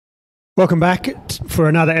Welcome back for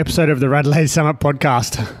another episode of the RADelaide Summit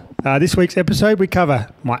podcast. This week's episode, we cover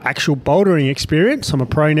my actual bouldering experience. I'm a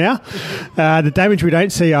pro now. The damage we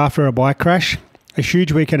don't see after a bike crash, a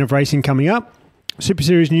huge weekend of racing coming up, Super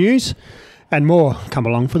Series news, and more. Come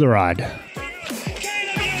along for the ride.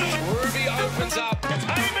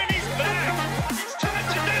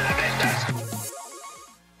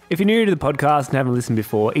 If you're new to the podcast and haven't listened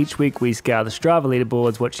before, each week we scour the Strava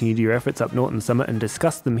leaderboards, watching you do your efforts up Norton Summit and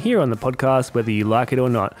discuss them here on the podcast, whether you like it or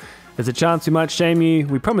not. There's a chance we might shame you.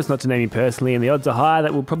 We promise not to name you personally, and the odds are high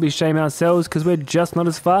that we'll probably shame ourselves because we're just not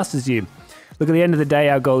as fast as you. Look, at the end of the day,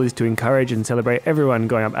 our goal is to encourage and celebrate everyone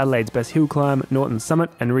going up Adelaide's best hill climb, Norton Summit,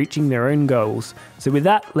 and reaching their own goals. So with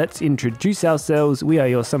that, let's introduce ourselves. We are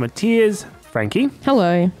your summiteers. Frankie.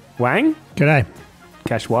 Hello. Wang. G'day.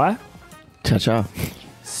 Kashwai. Cha-cha.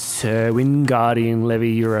 Sir Wingardium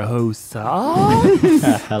Leviosa.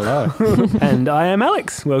 Hello. And I am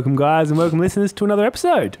Alex. Welcome, guys, and welcome, listeners, to another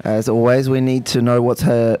episode. As always, we need to know what's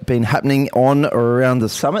been happening on or around the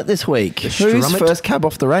summit this week. Who's Strummit? first cab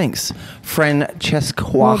off the ranks? Francesca.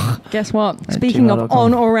 Well, guess what? Speaking of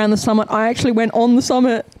on or around the summit, I actually went on the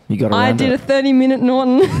summit. You got I around did it. a 30-minute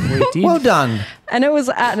Norton, We did. Well done. and it was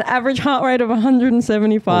at an average heart rate of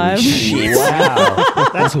 175. Wow.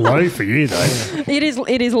 That's low for you, though.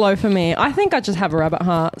 It is low for me. I think I just have a rabbit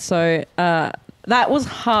heart, so that was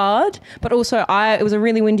hard. But also, it was a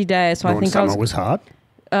really windy day, so I think Summer was hard.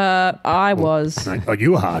 I was. No, oh,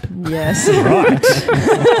 you were hard. Yes. Right.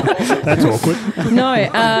 That's awkward.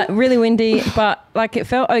 No, really windy, but like it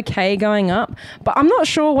felt okay going up. But I'm not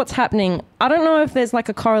sure what's happening. I don't know if there's like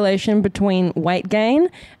a correlation between weight gain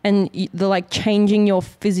and the like changing your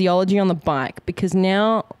physiology on the bike, because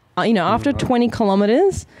now, after 20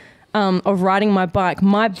 kilometers of riding my bike,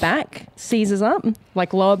 my back seizes up,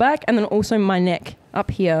 like lower back, and then also my neck up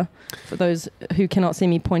here. For those who cannot see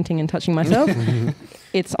me pointing and touching myself,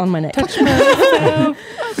 it's on my neck. And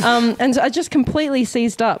so I just completely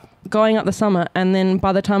seized up going up the summit. And then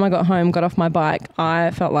by the time I got home, got off my bike,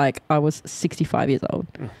 I felt like I was 65 years old.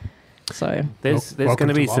 So There's going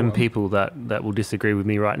to be some people that will disagree with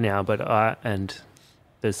me right now, and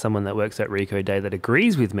there's someone that works at Rico Day that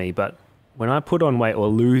agrees with me. But when I put on weight or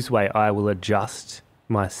lose weight, I will adjust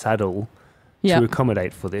my saddle to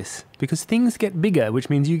accommodate for this, because things get bigger,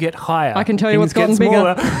 which means you get higher. I can tell you what's Things gotten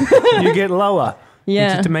get bigger. smaller, you get lower.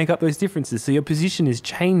 Yeah. Just to make up those differences. So your position is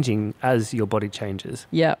changing as your body changes.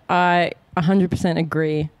 Yeah, I 100%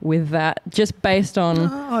 agree with that, just based on...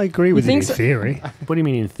 I agree with you in theory. What do you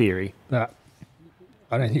mean in theory? I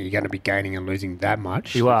don't think you're going to be gaining and losing that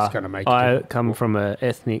much. You are. It's going to make I come from an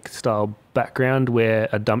ethnic style background where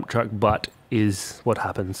a dump truck butt is what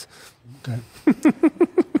happens. Okay.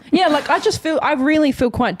 Yeah, like I really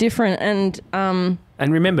feel quite different, and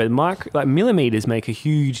remember, millimeters make a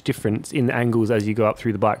huge difference in the angles as you go up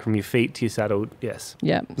through the bike from your feet to your saddle. Yes.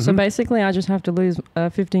 yeah. So basically, I just have to lose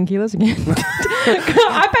 15 kilos again.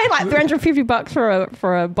 I paid like $350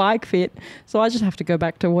 for a bike fit, so I just have to go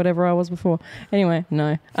back to whatever I was before. Anyway,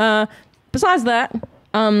 no. Besides that,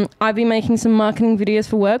 I've been making some marketing videos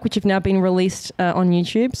for work, which have now been released on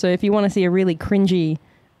YouTube. So if you want to see a really cringy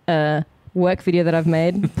work video that I've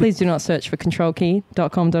made, please do not search for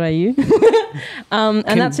controlkey.com.au. And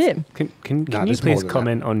that's it. Can you please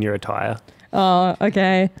comment on your attire? Oh,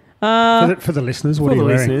 okay. For the listeners, what are you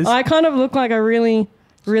wearing? I kind of look like a really,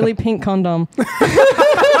 really pink condom.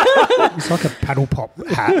 It's like a paddle pop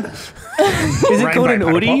hat. Is it called an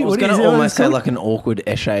hoodie? I was going to almost say like an awkward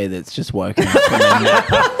esche that's just woken up from their nap.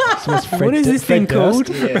 What is this thing called?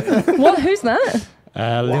 Yeah. What? Who's that?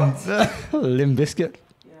 Limb Biscuit.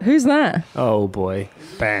 Who's that? Oh boy.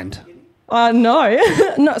 Band. No.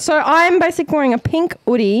 No. So I'm basically wearing a pink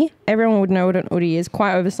hoodie. Everyone would know what an hoodie is,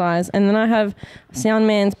 quite oversized. And then I have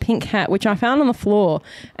Soundman's pink hat, which I found on the floor.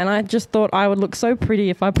 And I just thought I would look so pretty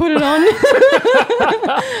if I put it on.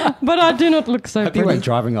 But I do not look so I think you pretty. went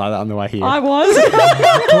driving like that on the way here. I was. Of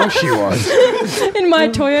course she was. In my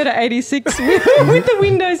Toyota 86 with the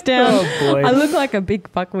windows down. Oh boy. I look like a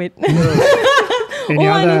big fuckwit. Any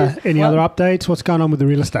other updates? What's going on with the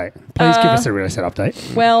real estate? Please give us a real estate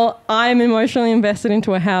update. Well, I'm emotionally invested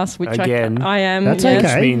into a house, which Again. I am. That's yes.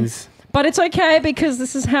 okay. Which means But it's okay, because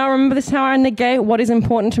this is how I negate what is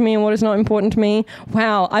important to me and what is not important to me.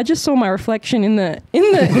 Wow, I just saw my reflection in the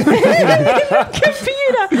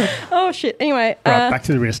computer. Oh shit. Anyway, Right, back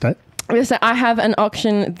to the real estate. So I have an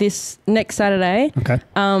auction this next Saturday. Okay.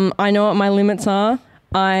 I know what my limits are.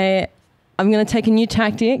 I'm going to take a new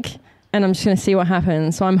tactic, and I'm just going to see what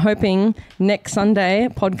happens. So I'm hoping next Sunday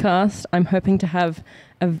podcast, I'm hoping to have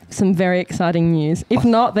some very exciting news. If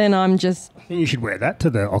not, then I'm just... I think you should wear that to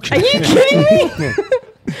the auction. Are you kidding me?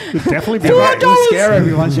 It'd definitely be It'll $4. scare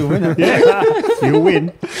everyone. She'll win it. Yeah, you'll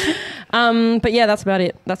win. But yeah, that's about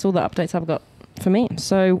it. That's all the updates I've got for me.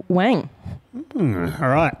 So, Wang. All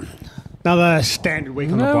right. Another standard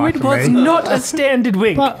week on the No, bike it for was me. not a standard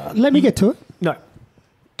week. But let me get to it. No.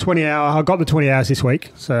 20 hour. I got the 20 hours this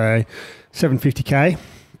week, so 750k.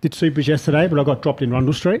 Did supers yesterday, but I got dropped in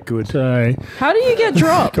Rundle Street. Good. So How do you get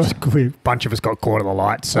dropped? a bunch of us got caught at the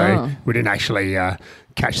lights, so Oh. we didn't actually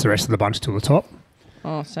catch the rest of the bunch till the top.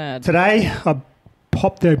 Oh, sad. Today, I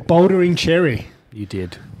popped the bouldering cherry, You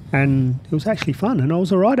did. and it was actually fun, and I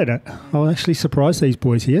was all right at it. I was actually surprised these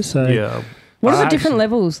boys here. So Yeah. What are the I different actually-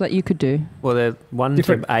 levels that you could do? Well, they're 1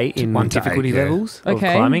 Different- to 8 in 1 to 8, difficulty yeah. levels of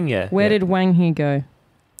Okay. climbing. Yeah. Where yeah. did Wang here go?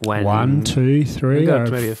 When- 1, 2, 3, We got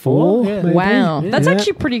or maybe a 4. 4, yeah. maybe. Wow. That's Yeah.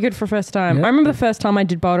 actually pretty good for first time. Yeah. I remember the first time I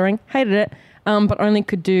did bouldering, hated it, but only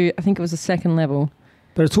could do, I think it was the second level.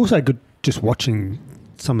 But it's also good just watching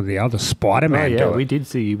some of the other Oh, Spider-Man yeah, do we it. did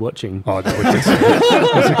see you watching. Oh, there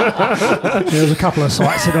was a couple of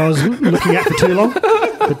sites that I was looking at for too long.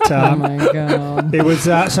 But Oh my God. it was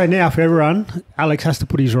so now for everyone, Alex has to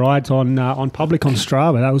put his rides on public on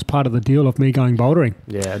Strava. That was part of the deal of me going bouldering.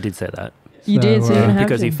 Yeah, I did say that. You did, so you didn't have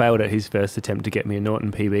Because to. he failed at his first attempt to get me a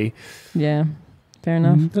Norton PB. Yeah, fair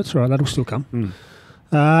enough. That's right. That'll still come. Mm.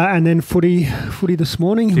 And then footy this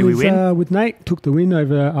morning Did we with, win? With Nate. Took the win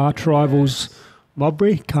over arch rivals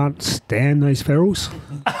Modbury. Can't stand those ferals.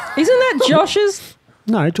 Isn't that Josh's?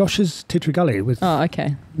 No, Josh is Titri Gully with Oh,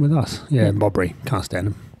 okay. us. Yeah, Modbury. Can't stand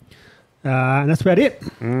him. And that's about it.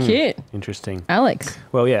 Cute. Interesting. Alex.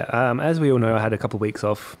 Well, yeah, as we all know, I had a couple of weeks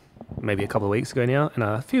off, maybe a couple of weeks ago now, and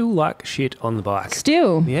I feel like shit on the bike.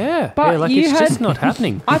 Still. Yeah, But yeah, like you it's had- just not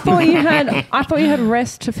happening. I thought you had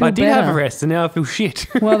rest to feel I did better. have a rest, and now I feel shit.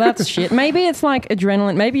 Well, that's shit. Maybe it's like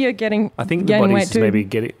adrenaline. Maybe you're getting I think the gaining body's weight just too. maybe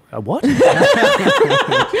getting a what? You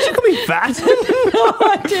should call me fat.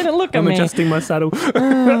 I didn't look at I'm me. adjusting my saddle.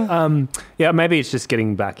 Yeah, maybe it's just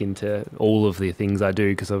getting back into all of the things I do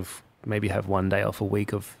because I've maybe have one day off a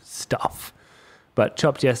week of stuff. But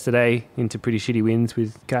chopped yesterday into pretty shitty wins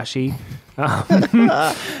with Kashi.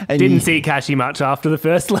 Didn't see Kashi much after the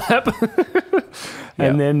first lap.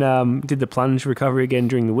 And then did the plunge recovery again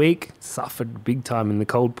during the week. Suffered big time in the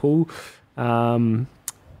cold pool.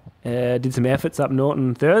 Did some efforts up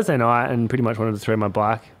Norton Thursday night and pretty much wanted to throw my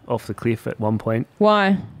bike off the cliff at one point.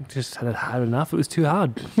 Why? Just had enough. It was too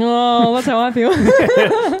hard. Oh, that's how I feel.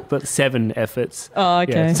 But 7 efforts. Oh,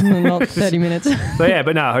 okay. Yes. Not 30 minutes.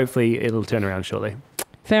 But no, hopefully it'll turn around shortly.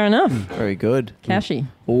 Fair enough. Very good. Kashi.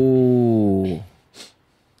 Ooh.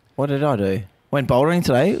 What did I do? Went bouldering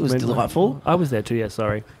today. It was Went- delightful. I was there too, yeah,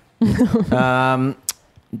 sorry.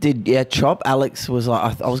 Chop. Alex was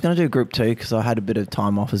like, I was going to do group 2 because I had a bit of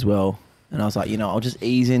time off as well. And I was like, I'll just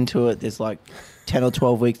ease into it. There's like 10 or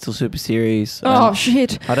 12 weeks till Super Series. Oh,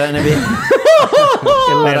 shit. I don't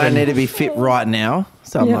need to be fit right now.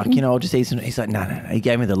 So I'm Yeah. like, I'll just ease into it. He's like, no. He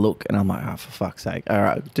gave me the look. And I'm like, oh, for fuck's sake. All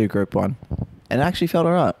right, do group 1. And it actually felt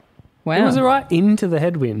all right. Wow. It was all right into the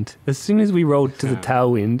headwind. As soon as we rolled to the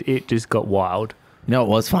tailwind, it just got wild. You know, it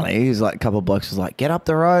was funny. He was like, a couple of blokes was like, get up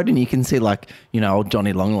the road. And you can see like, old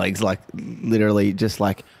Johnny Longlegs, like literally just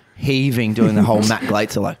like heaving, doing the whole Matt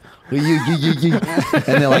Glates are like, you.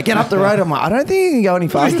 And they're like, get up the road. I'm like, I don't think you can go any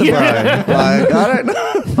faster, bro. Like, I don't know.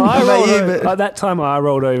 I About rolled you, over, but- at that time, I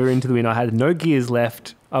rolled over into the wind. I had no gears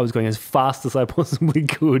left. I was going as fast as I possibly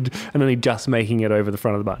could and only just making it over the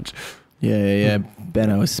front of the bunch. Yeah.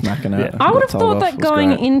 Benno was smacking it. Yeah. I would Got have told thought off. that It was going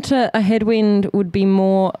great. into a headwind would be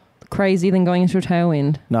more crazy than going into a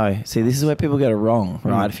tailwind. No, see, this is where people get it wrong,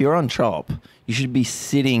 right? If you're on chop, you should be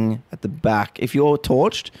sitting at the back. If you're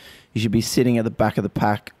torched, you should be sitting at the back of the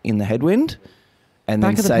pack in the headwind and Back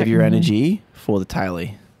then of the save pack, your mhm. energy for the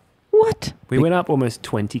tailie. What? We went up almost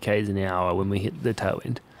 20 k's an hour when we hit the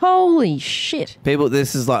tailwind. Holy shit. People,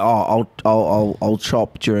 this is like, I'll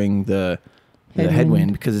chop during the Headwind.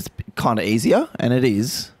 headwind because it's kind of easier, and it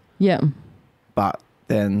is. Yeah. But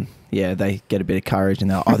then, they get a bit of courage and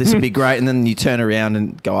they're like, this would be great. And then you turn around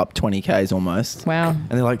and go up 20 k's almost. Wow. And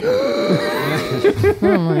they're like, Oh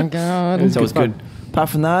my God. so it was good. Apart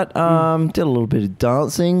from that, did a little bit of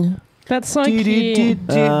dancing. That's so cute.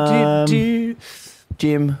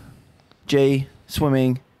 Gym,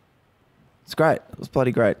 swimming. It's great. It was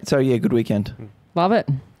bloody great. So yeah, good weekend. Love it.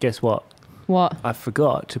 Guess what? What? I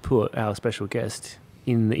forgot to put our special guest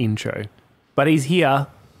in the intro. But he's here.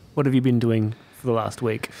 What have you been doing for the last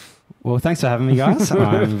week? Well, thanks for having me, guys.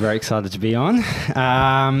 I'm very excited to be on.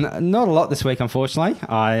 Not a lot this week, unfortunately.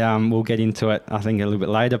 I will get into it, I think, a little bit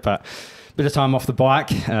later, but a bit of time off the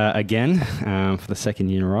bike again for the second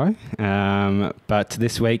year in a row. But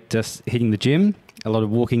this week, just hitting the gym a lot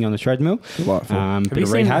of walking on the treadmill. Delightful. Bit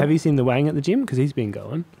of rehab. Have you seen the Wang at the gym? Because he's been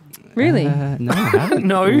going. Really? No, I haven't.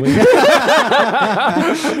 No. You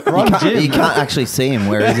can't actually see him.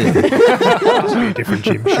 Where is it? It's a different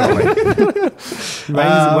gym, surely.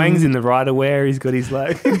 Wang's in the rider wear. He's got his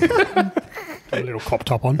like. A little cop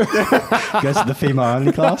top on. Goes to the female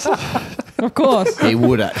only class. Of course. He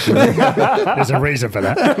would actually. There's a reason for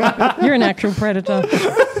that. You're an actual predator.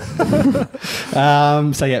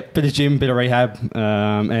 So yeah, bit of gym, bit of rehab,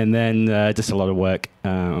 and then just a lot of work.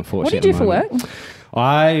 Unfortunately, What do you do for work?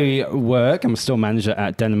 I'm a store manager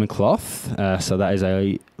at Denim & Cloth. So that is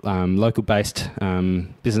a local-based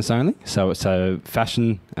business only. So it's a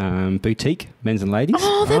fashion boutique, men's and ladies.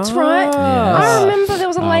 Oh, that's right. I remember there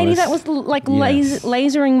was a lady that was like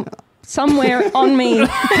lasering somewhere on me.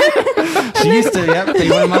 She used to, be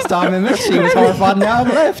one of my star members. She was horrified now I've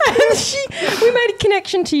left. We made a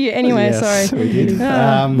connection to you anyway. Yes, sorry. we did.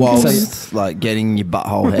 Whilst like getting your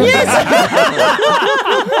butthole hair. Yes.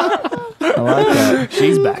 I like that.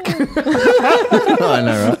 She's back. I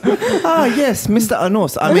know, right? Oh, yes, Mr.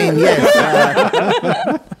 Anos. I mean, yes.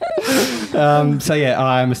 So yeah,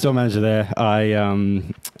 I'm a store manager there. I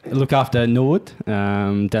look after Nord,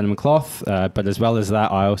 Denim & Cloth, but as well as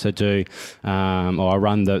that, I also do, I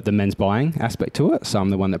run the men's buying aspect to it. So I'm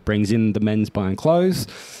the one that brings in the men's buying clothes,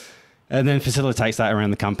 and then facilitates that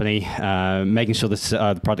around the company, making sure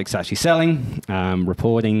the product's actually selling,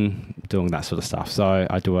 reporting, doing that sort of stuff. So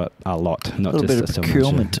I do it a lot, not little just bit of a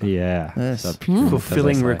procurement. Yeah. Yes. So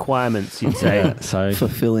Fulfilling requirements, you'd say. Yeah, so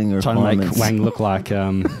Fulfilling trying to requirements. make Wang look like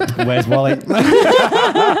where's Wally?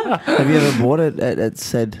 Have you ever bought it at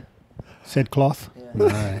said? Said cloth?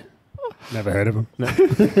 No. Never heard of him. No.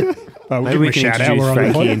 Well, Maybe we can introduce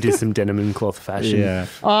Frankie into some Denim & Cloth fashion. Yeah.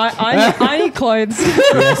 I need clothes.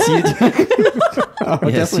 Yes, you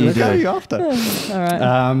do. Yes, you do. You after. All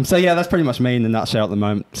right. So yeah, that's pretty much me in a nutshell at the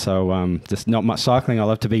moment. So just not much cycling. I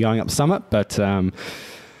love to be going up the summit, but in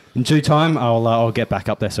due time, I'll get back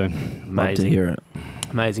up there soon. Love to hear it.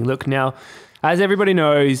 Amazing. Look, now, as everybody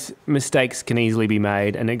knows, mistakes can easily be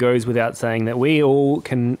made, and it goes without saying that we all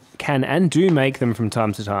can and do make them from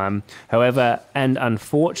time to time. However, and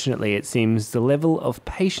unfortunately, it seems the level of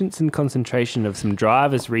patience and concentration of some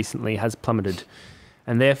drivers recently has plummeted,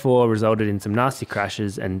 and therefore resulted in some nasty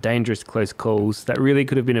crashes and dangerous close calls that really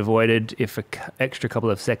could have been avoided if an extra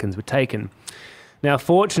couple of seconds were taken. Now,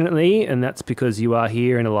 fortunately, and that's because you are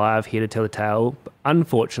here and alive, here to tell the tale, but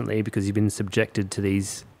unfortunately, because you've been subjected to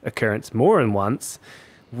these occurrence more than once,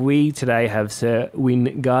 we today have Sir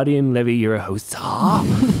Wingardium Levy, your host,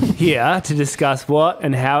 here to discuss what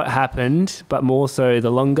and how it happened, but more so the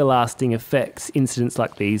longer lasting effects incidents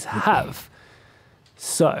like these have.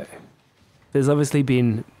 So, there's obviously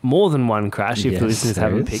been more than one crash if the listeners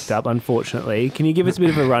haven't picked up, unfortunately. Can you give us a bit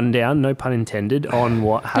of a rundown, no pun intended, on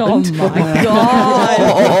what happened? Oh my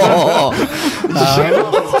God.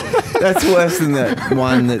 That's worse than that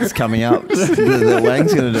one that's coming up that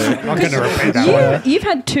Wang's going to do. I'm not going to repeat that one. You've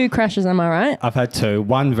had 2 crashes, am I right? I've had 2.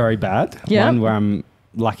 One very bad. Yeah. One where I'm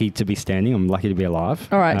lucky to be standing. I'm lucky to be alive.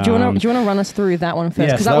 All right. Do you want to run us through that one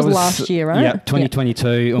first? Because that was last year, right? Yeah,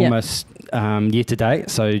 2022, almost year to date.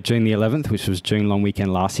 So June the 11th, which was June long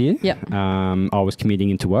weekend last year. Yeah. I was commuting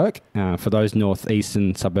into work. For those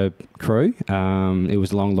northeastern suburb crew, it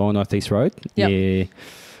was along Law Northeast Road. Yep. Yeah.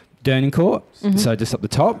 Dernancourt, so just up the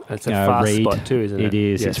top. It's a fast Reed, spot too, isn't it? It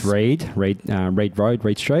is. Yes. It's Reed Road,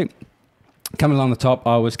 Reed Street. Coming along the top,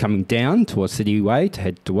 I was coming down towards City Way to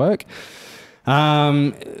head to work.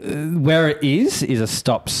 Where it is a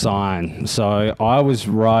stop sign. So I was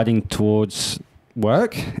riding towards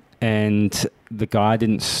work and the guy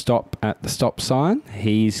didn't stop at the stop sign.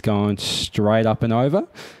 He's gone straight up and over,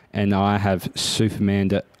 and I have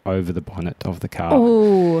Supermaned it over the bonnet of the car.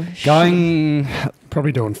 Oh, Going...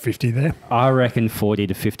 Probably doing 50 there. I reckon 40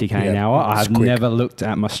 to 50k an hour. I've never looked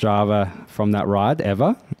at my Strava from that ride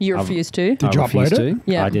ever. You refused to? Did you upload it?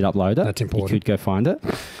 Yeah. I did upload it. That's important. You could go find it.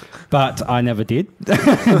 But I never did.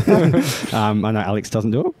 I know Alex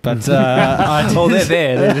doesn't do it, but I did. Oh, they're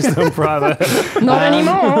there. They're just on private. Not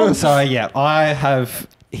anymore. So, yeah, I have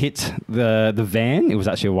hit the van. It was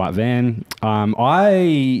actually a white van.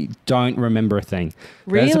 I don't remember a thing.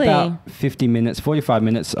 There's Really? about 45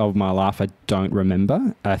 minutes of my life I don't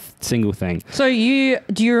remember a single thing. So do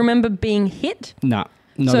you remember being hit? No,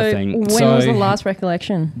 not a thing. When So was the last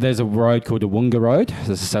recollection? there's a road called the Woonga Road.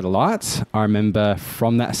 There's a set of lights. I remember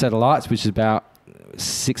from that set of lights, which is about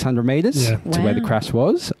 600 metres Yeah. to where the Wow. crash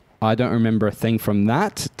was. I don't remember a thing from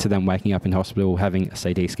that to them waking up in hospital having a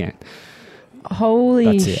CT scan. Holy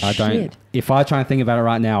That's it. shit. I don't. If I try and think about it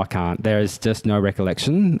right now, I can't. There is just no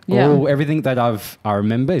recollection. Yeah. Everything that I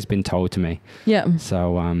remember has been told to me. Yeah.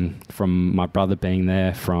 So from my brother being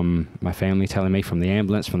there, from my family telling me, from the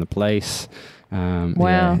ambulance, from the police. Wow.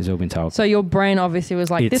 Yeah, it's all been told. So your brain obviously was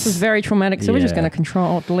like, this is very traumatic, so we're just yeah. going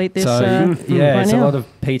to delete this. So yeah, right it's now. a lot of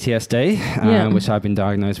PTSD, Yeah. which I've been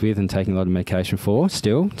diagnosed with and taking a lot of medication for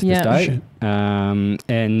still to Yeah. this day.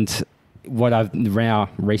 And what I've now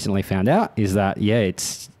recently found out is that,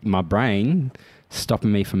 it's my brain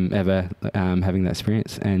stopping me from ever having that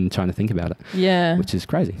experience and trying to think about it, Yeah. which is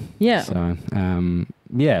crazy. Yeah. So,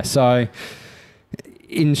 so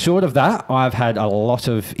in short of that, I've had a lot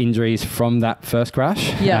of injuries from that first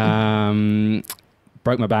crash. Yeah.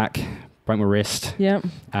 Broke my back, broke my wrist. Yeah.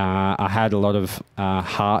 I had a lot of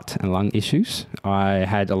heart and lung issues. I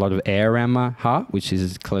had a lot of air around my heart, which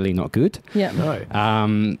is clearly not good. Yeah.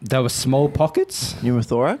 No. There were small pockets.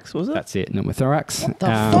 Pneumothorax, was it? That's it, pneumothorax. What the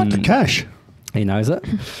Fuck cash. He knows it.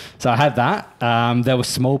 So I had that. There were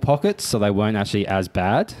small pockets, so they weren't actually as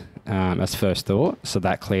bad as first thought. So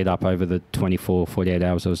that cleared up over the 24, 48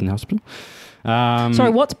 hours I was in hospital. Sorry,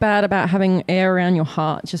 what's bad about having air around your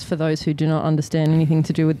heart, just for those who do not understand anything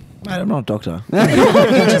to do with... Mate, I'm not a doctor.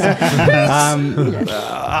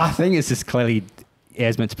 I think it's just clearly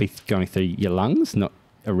air's meant to be going through your lungs, not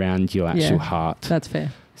around your actual heart. That's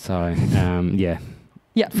fair. So, yeah.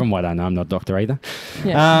 Yeah. From what I know, I'm not a doctor either.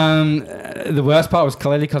 Yeah. The worst part was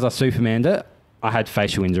clearly because I supermanned it. I had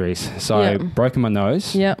facial injuries. So, broken my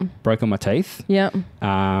nose, broken my teeth. Yeah.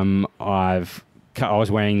 I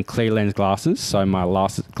was wearing clear lens glasses, so my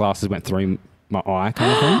glasses went through my eye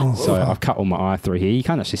kind of thing. So I've cut all my eye through here. You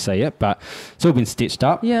can't actually see it, but it's all been stitched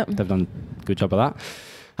up. Yeah. They've done a good job of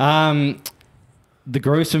that. The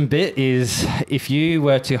gruesome bit is if you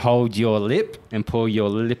were to hold your lip and pull your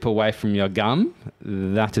lip away from your gum,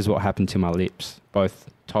 that is what happened to my lips, both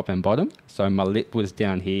top and bottom. So my lip was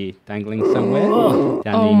down here, dangling somewhere,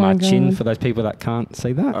 down near my chin, for those people that can't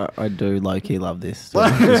see that. I do low-key love this. So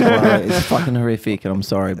it's fucking horrific, and I'm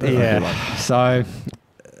sorry, but I do love it. So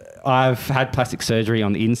I've had plastic surgery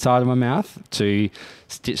on the inside of my mouth to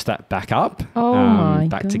stitch that back up,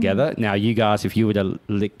 back together. Now, you guys, if you were to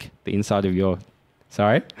lick the inside of your...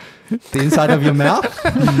 Sorry? The inside of your mouth.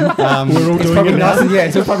 We're all it's doing probably it now.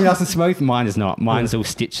 it's all probably nice and smooth. Mine is not. Mine's all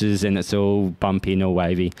stitches and it's all bumpy and all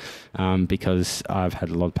wavy because I've had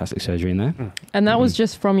a lot of plastic surgery in there. And that was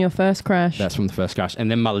just from your first crash? That's from the first crash. And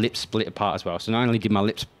then my lips split apart as well. So not only did my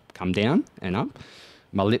lips come down and up,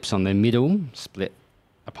 my lips on the middle split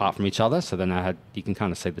apart from each other. So then you can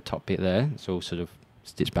kind of see the top bit there. It's all sort of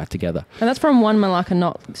stitched back together. And that's from one Malacca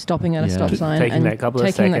not stopping at a stop sign. Taking that couple of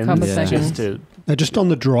seconds. Just on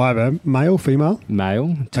the driver, male, female? Male,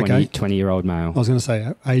 20-year-old male. I was going to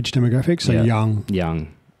say age demographic, so young.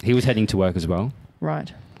 Young. He was heading to work as well.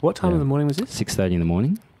 Right. What time of the morning was this? 6:30 in the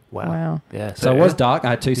morning. Wow. Yeah. So it was dark. I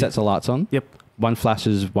had two sets of lights on. Yep. One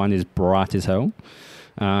flashes, one is bright as hell.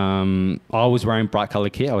 I was wearing bright colour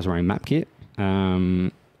kit. I was wearing map kit.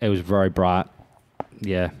 It was very bright.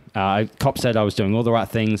 Yeah. Cop said I was doing all the right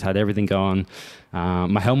things, had everything going.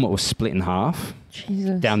 My helmet was split in half.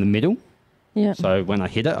 Jesus. Down the middle. Yeah. So when I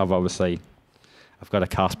hit it, I've got a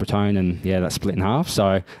cast proton and that's split in half.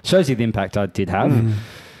 So shows you the impact I did have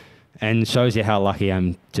and shows you how lucky I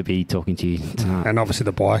am to be talking to you tonight. And obviously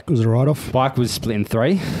the bike was a write-off. Bike was split in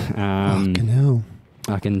three. Fucking hell.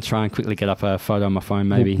 I can try and quickly get up a photo on my phone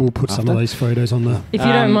maybe. We'll put some of these photos on the... If you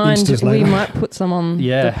don't mind, Instas we later. might put some on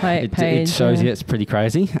the page. It shows you it's pretty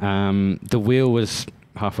crazy. The wheel was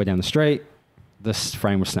halfway down the street. This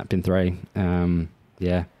frame was snapped in three.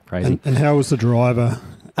 Crazy. And how was the driver?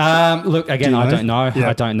 Look, again, I don't know. Yeah.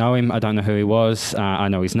 I don't know him. I don't know who he was. I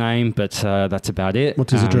know his name, but that's about it.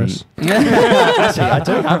 What's his address? Actually, I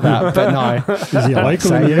do have that, but no. Is he a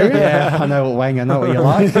local in the area? Yeah, I know what Wang. I know what you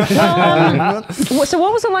like. So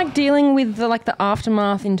what was it like dealing with the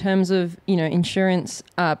aftermath in terms of, insurance,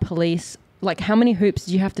 police? Like, how many hoops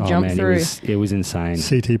did you have to jump through? It was insane.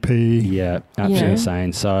 CTP. Yeah, absolutely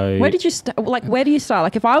insane. So where did you where do you start?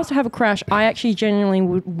 Like, if I was to have a crash, I actually genuinely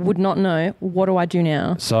would not know. What do I do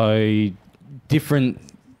now? So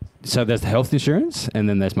there's the health insurance and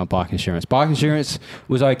then there's my bike insurance. Bike insurance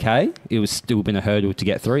was okay. It was still been a hurdle to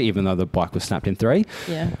get through, even though the bike was snapped in three.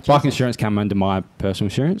 Yeah. Bike insurance came under my personal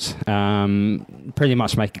insurance. Pretty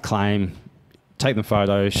much make a claim, take them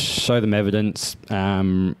photos, show them evidence,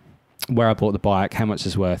 where I bought the bike, how much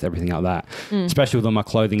it's worth, everything like that. Especially with all my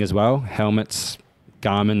clothing as well, helmets,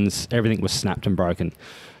 Garmin's, everything was snapped and broken.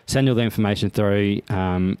 Send all the information through.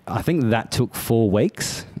 I think that took 4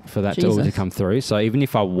 weeks for that to all to come through. So even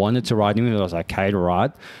if I wanted to ride him, it was okay to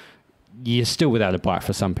ride. you're still without a bike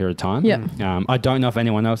for some period of time. Yeah. I don't know if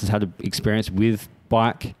anyone else has had an experience with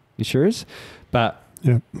bike insurers, but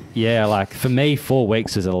yeah, like for me, 4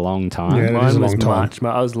 weeks is a long time. Yeah, Mine is a was long time. March.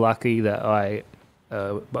 I was lucky that I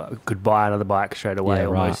could buy another bike straight away Yeah,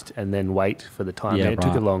 right. almost, and then wait for the time. Yeah, It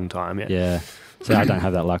took a right. long time. Yeah. Yeah. So I don't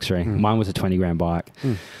have that luxury. Mine was a 20 grand bike.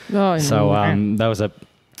 Oh, So no. that was a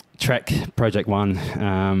Trek Project One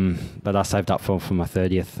that I saved up for my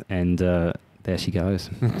 30th, and there she goes.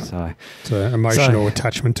 So It's an emotional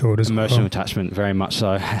attachment to it as emotional well. attachment, very much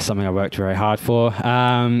so. Something I worked very hard for.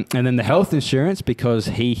 And then the health insurance, because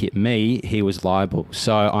he hit me, he was liable.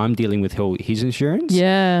 So I'm dealing with his insurance.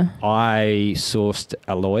 Yeah. I sourced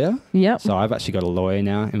a lawyer. Yep. So I've actually got a lawyer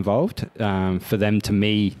now involved. For them to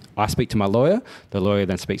me, I speak to my lawyer. The lawyer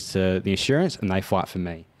then speaks to the insurance, and they fight for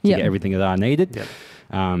me to Yep. get everything that I needed.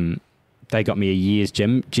 Yep. They got me a year's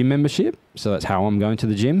gym membership. So that's how I'm going to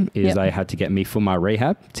the gym, is Yep. they had to get me for my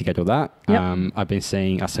rehab to get all that. Yep. I've been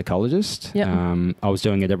seeing a psychologist. Yep. I was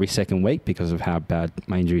doing it every second week because of how bad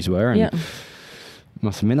my injuries were. And Yep.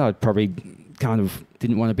 must admit, I probably kind of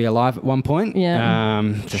didn't want to be alive at one point. Yeah.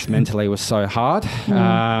 Just mentally was so hard.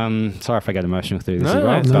 Sorry if I get emotional through this. No, as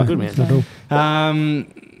well, it's but- not good, man. Not at all.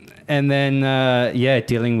 And then,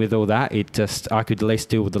 dealing with all that, I could at least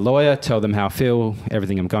deal with the lawyer, tell them how I feel,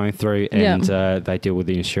 everything I'm going through, and they deal with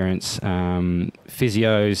the insurance,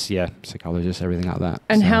 physios, psychologists, everything like that.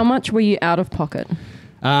 And So, how much were you out of pocket?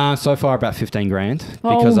 so far, about 15 grand,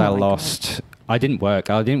 Oh because I my lost. I didn't work.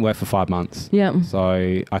 I didn't work for 5 months. Yeah.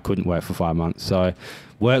 So I couldn't work for 5 months. So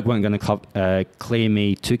work weren't going to clear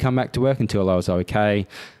me to come back to work until I was okay.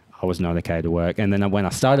 I was not okay to work. And then when I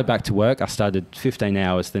started back to work, I started 15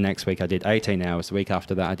 hours. The next week I did 18 hours. The week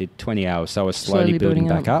after that I did 20 hours. So I was slowly building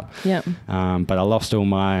back up. Yeah. But I lost all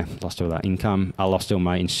that income. I lost all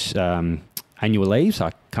my annual leave. So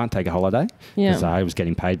I can't take a holiday because Yeah. I was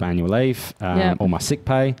getting paid my annual leave, Yeah. all my sick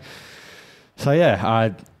pay. So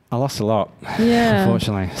I lost a lot, Yeah.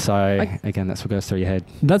 unfortunately. So again, that's what goes through your head.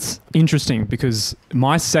 That's interesting because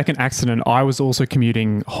my second accident, I was also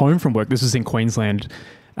commuting home from work. This was in Queensland.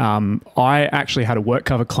 I actually had a work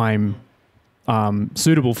cover claim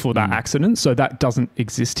suitable for that accident. So that doesn't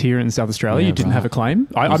exist here in South Australia. Yeah, you didn't have a claim.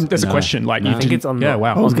 There's a No. question. Like No. you I think didn't- it's on yeah, the-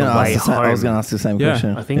 wow. I was on going the to way ask home. the same Yeah.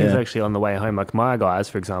 question. I think it's actually on the way home. Like my guys,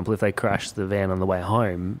 for example, if they crash the van on the way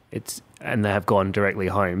home, and they have gone directly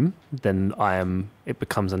home, then it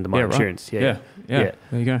becomes under my Yeah, right. insurance. Yeah. There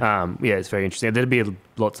you go. It's very interesting. There'd be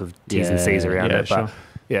lots of T's and C's around yeah, it, but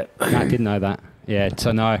sure. I didn't know that. Yeah,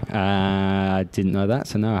 so no, I didn't know that.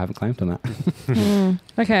 So no, I haven't claimed on that.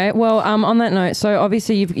 Okay. Well, on that note, so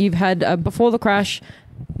obviously you've had before the crash,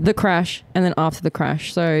 and then after the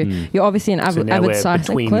crash. So you're obviously an So now avid we're cyclist.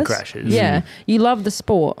 between crashes. Yeah. You love the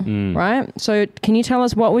sport, Mm. right? So can you tell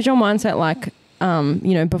us what was your mindset like?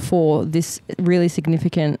 Before this really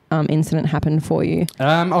significant incident happened for you.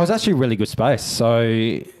 I was actually in really good space.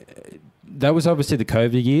 So that was obviously the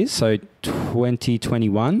COVID years. So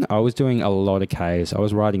 2021, I was doing a lot of Ks. I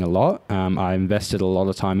was riding a lot. I invested a lot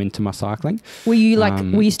of time into my cycling. Were you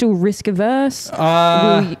were you still risk averse?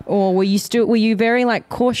 Were you very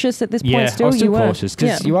cautious at this point? Yeah, Still, I was still you were cautious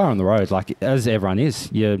because you are on the road, like as everyone is.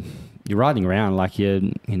 You're riding around like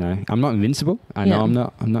I'm not invincible. I know I'm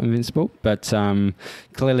not invincible, but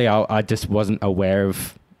clearly I just wasn't aware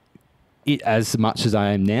of it as much as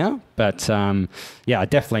I am now. But I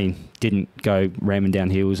definitely didn't go ramming down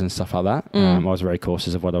hills and stuff like that. I was very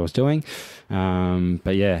cautious of what I was doing.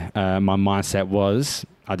 My mindset was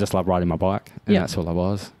I just love riding my bike, and that's all I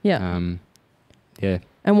was. Yeah. Yeah.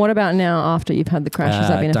 And what about now after you've had the crash? Has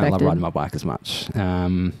that been don't affected? love riding my bike as much.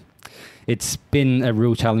 It's been a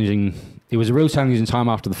real challenging time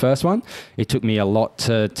after the first one. It took me a lot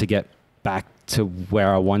to get back to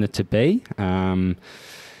where I wanted to be.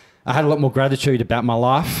 I had a lot more gratitude about my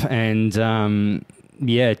life and,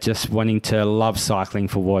 just wanting to love cycling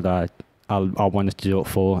for what I wanted to do it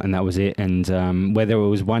for, and that was it. And whether it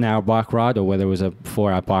was 1 hour bike ride or whether it was a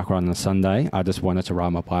 4 hour bike ride on a Sunday, I just wanted to ride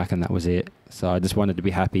my bike, and that was it. So I just wanted to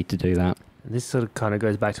be happy to do that. This sort of kind of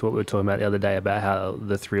goes back to what we were talking about the other day about how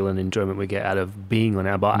the thrill and enjoyment we get out of being on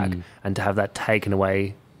our bike, and to have that taken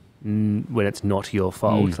away when it's not your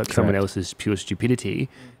fault, like someone else's pure stupidity,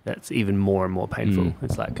 that's even more and more painful.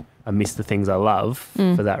 It's like I miss the things I love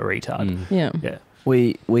for that retard. Yeah.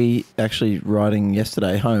 We actually riding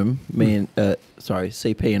yesterday home. Me and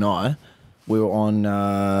CP and I, we were on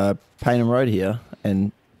Paynham Road here,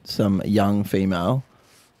 and some young female,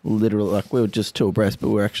 literally we were just two abreast, but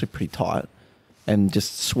we were actually pretty tight, and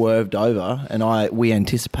just swerved over, and we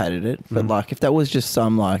anticipated it, but if that was just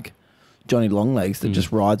some Johnny Longlegs that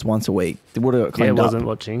just rides once a week, they would have cleaned up. Wasn't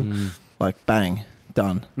watching. Bang,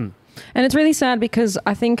 done. And it's really sad because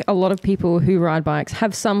I think a lot of people who ride bikes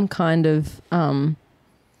have some kind of,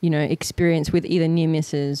 experience with either near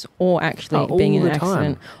misses or actually being in an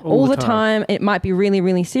accident. All the time. It might be really,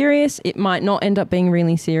 really serious. It might not end up being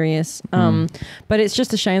really serious. But it's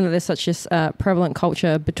just a shame that there's such a prevalent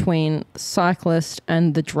culture between the cyclist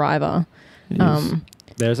and the driver.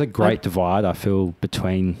 There's a great divide, I feel,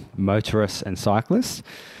 between motorists and cyclists.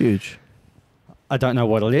 Huge. I don't know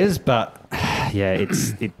what it is, but yeah,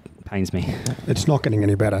 it pains me. It's not getting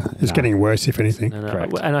any better. It's getting worse, if anything. No.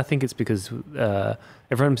 Correct. And I think it's because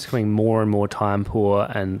everyone's becoming more and more time poor,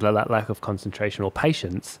 and that lack of concentration or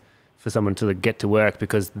patience for someone to get to work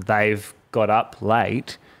because they've got up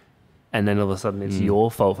late, and then all of a sudden it's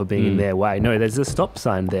your fault for being in their way. No, there's a stop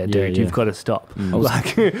sign there, dude. You've got to stop. I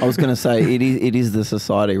was going to say, it is the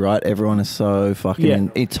society, right? Everyone is so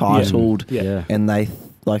fucking entitled, and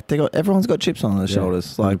everyone's got chips on their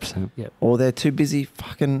shoulders, 100%. or they're too busy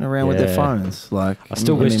fucking around with their phones. Like, I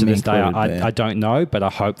still wish to this day, included, I don't know, but I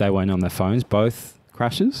hope they weren't on their phones. Both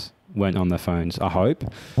crashes weren't on their phones. I hope.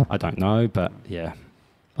 I don't know, but yeah.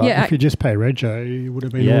 But if you just pay rego, it would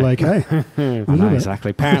have been all okay. I know,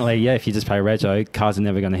 exactly. Apparently, if you just pay rego, cars are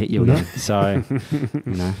never going to hit you again. So,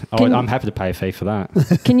 I'm happy to pay a fee for that.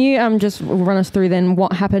 Can you just run us through then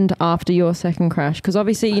what happened after your second crash? Because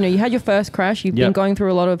obviously, you had your first crash. You've been going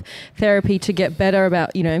through a lot of therapy to get better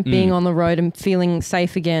about, being on the road and feeling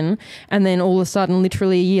safe again. And then all of a sudden,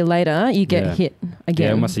 literally a year later, you get hit again.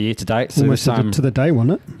 Yeah, almost a year to date. So almost to the day,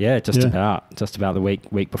 wasn't it? Yeah, just about the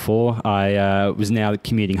week before. I was now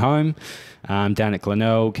commuting home down at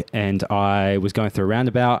Glenelg, and I was going through a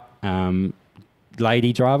roundabout.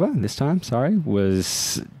 Lady driver this time,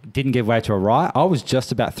 didn't give way to a right. I was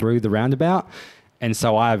just about through the roundabout, and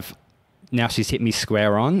so now she's hit me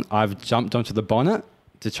square on. I've jumped onto the bonnet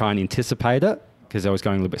to try and anticipate it because I was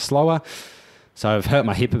going a little bit slower. So I've hurt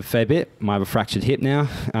my hip a fair bit. I have a fractured hip now.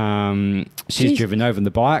 She's driven over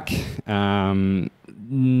the bike.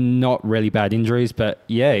 Not really bad injuries, but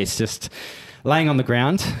yeah, it's just laying on the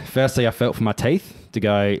ground. Firstly, I felt for my teeth to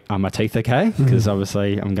go, are my teeth okay? Because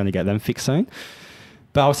obviously I'm going to get them fixed soon.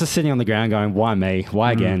 But I was just sitting on the ground going, why me?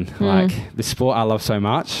 Why again? Like, the sport I love so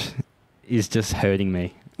much is just hurting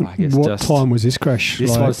me. Like, it's what time was this crash?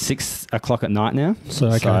 This was 6 o'clock at night now. So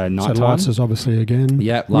night time. Lights is obviously again.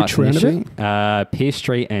 Yeah, which roundabout? Pierce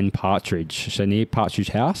Street and Partridge. So near Partridge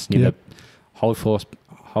House, near the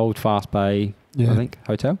Holdfast Bay, I think,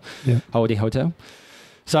 hotel. Yeah. Holiday Hotel.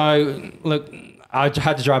 So, look, I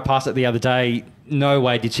had to drive past it the other day. No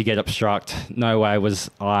way did she get obstruct. No way was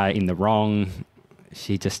I in the wrong.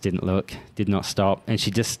 She just didn't look, did not stop. And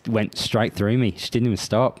she just went straight through me. She didn't even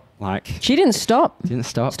stop. She didn't stop? Didn't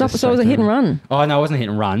stop. So it was a hit and run? Oh, no, it wasn't a hit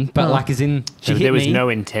and run. But as in, she hit me. There was no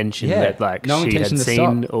intention that no she intention had to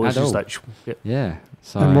seen. stop Or was at just all. Yeah.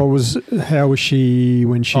 So, and how was she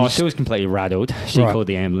when she... Oh, she was completely rattled. She called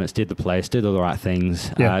the ambulance, did the police, did all the right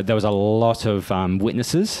things. Yeah. There was a lot of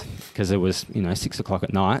witnesses because it was, 6 o'clock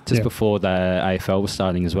at night, just before the AFL was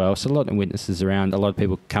starting as well. So a lot of witnesses around. A lot of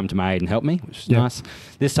people come to my aid and help me, which is nice.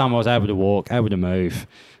 This time I was able to walk, able to move.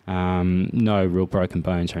 No real broken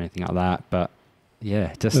bones or anything like that. But,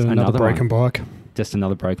 yeah, just another broken bike. Just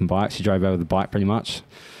another broken bike. She drove over the bike pretty much.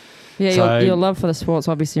 Yeah, so your love for the sport's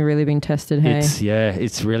obviously really been tested, hey?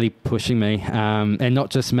 It's really pushing me. And not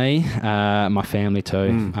just me, my family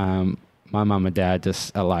too. My mum and dad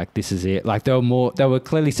just are like, this is it. Like, they were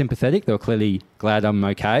clearly sympathetic. They were clearly glad I'm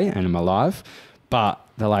okay and I'm alive. But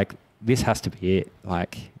they're like, this has to be it.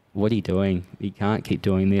 Like, what are you doing? You can't keep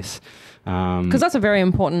doing this. Because that's a very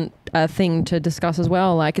important thing to discuss as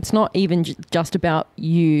well. Like, it's not even just about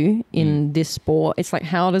you in this sport. It's like,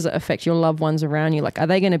 how does it affect your loved ones around you? Like, are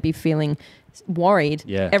they going to be feeling worried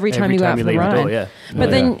every time you go out for the ride?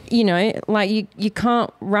 But then, you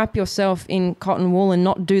can't wrap yourself in cotton wool and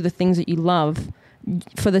not do the things that you love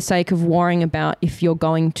for the sake of worrying about if you're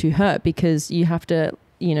going to hurt, because you have to,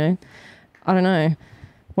 I don't know.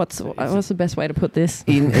 What's the best way to put this?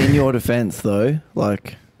 In your defense, though,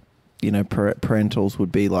 like... parentals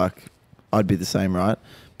would be like, I'd be the same, right?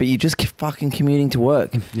 But you're just fucking commuting to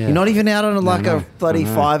work. Yeah. You're not even out on a bloody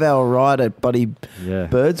 5-hour ride at bloody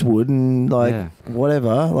Birdswood and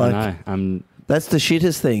whatever. Like, that's the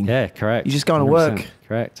shittest thing. Yeah, correct. You're just going to work.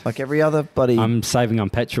 Correct. Like every other buddy. I'm saving on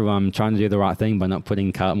petrol. I'm trying to do the right thing by not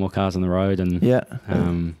putting more cars on the road.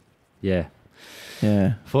 And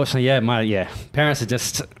Fortunately, my parents are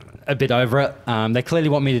just a bit over it. They clearly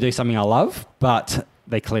want me to do something I love, but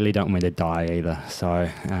they clearly don't want me to die either. So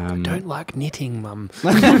I don't like knitting, Mum.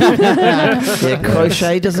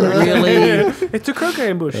 Crochet doesn't really... It's a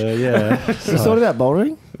croquet bush. You thought about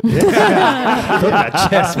bouldering?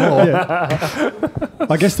 Chess more. Yeah.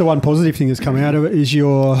 I guess the one positive thing that's come out of it is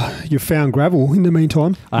you've found gravel in the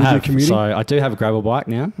meantime. I with your have. commuting. So I do have a gravel bike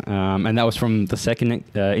now, and that was from the second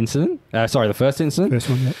incident. The first incident. First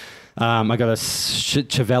one, yeah. I got a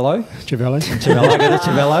Cervelo. Javelli. I got a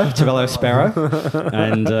Cervelo Sparrow,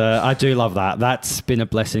 and I do love that. That's been a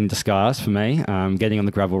blessing in disguise for me. Getting on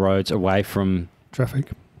the gravel roads away from Traffic.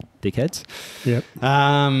 dickheads, Yep.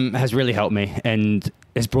 has really helped me, and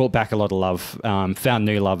it's brought back a lot of love. Found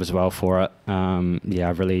new love as well for it. I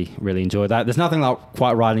really, really enjoy that. There's nothing like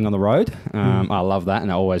quite riding on the road. I love that,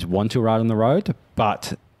 and I always want to ride on the road,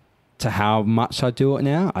 but to how much I do it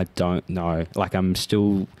now, I don't know. Like, I'm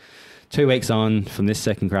still 2 weeks on from this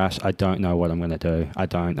second crash. I don't know what I'm going to do. I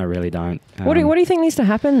really don't. What do you think needs to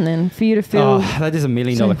happen then for you to feel? Oh, that is $1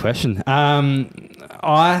 million question.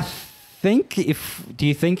 I think do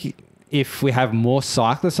you think if we have more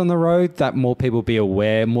cyclists on the road, that more people will be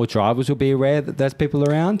aware, more drivers will be aware that there's people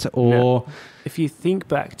around? Or No. If you think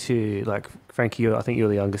back to, like, Frankie, I think you're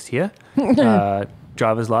the youngest here,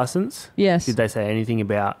 driver's license. Yes. Did they say anything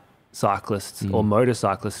about cyclists or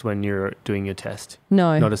motorcyclists when you're doing your test?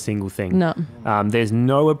 No. Not a single thing. No. There's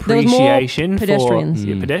no There was more appreciation pedestrians.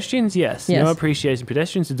 for pedestrians. Yes. Yes. No appreciation.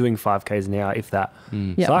 Pedestrians are doing 5 k's an hour, if that.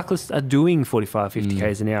 Yep. Cyclists are doing 45, 50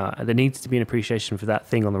 k's an hour. There needs to be an appreciation for that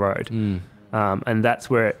thing on the road, and that's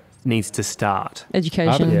where it needs to start.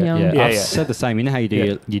 Education. Yeah. Yeah, I've yeah. said the same. You know how you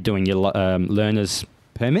do you're doing your learner's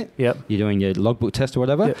permit? Yep. You're doing your logbook test or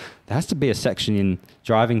whatever? Yep. There has to be a section in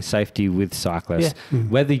driving safety with cyclists. Yeah.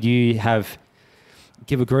 Whether you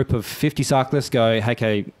give a group of 50 cyclists, go, hey,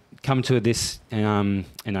 okay, come to this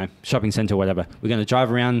shopping centre or whatever. We're going to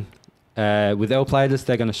drive around with L-platers.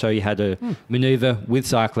 They're going to show you how to manoeuvre with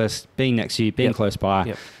cyclists, being next to you, being close by.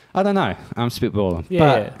 Yep. I don't know. I'm spitballing.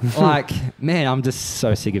 Yeah. But, man, I'm just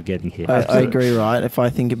so sick of getting here. I agree, right? If I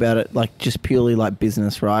think about it, like, just purely like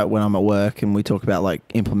business, right? When I'm at work and we talk about like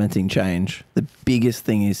implementing change, the biggest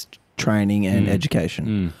thing is training and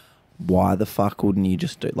education. Why the fuck wouldn't you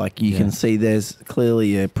just do, like, you can see there's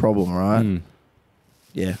clearly a problem, right?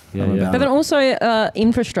 Yeah. I'm about But then it. also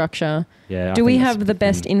infrastructure. Yeah, Do we have the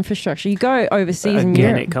best infrastructure? You go overseas in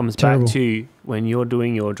Again, Europe. it comes Terrible. back to when you're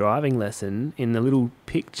doing your driving lesson, in the little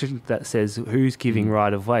picture that says who's giving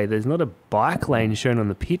right of way, there's not a bike lane shown on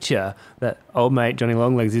the picture that old mate Johnny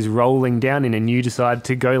Longlegs is rolling down in and you decide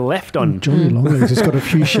to go left on. Johnny Longlegs has got a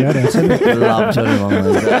few shout-outs, hasn't he? Love Johnny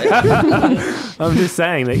Longlegs. I'm just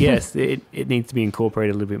saying that, yes, it needs to be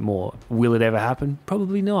incorporated a little bit more. Will it ever happen?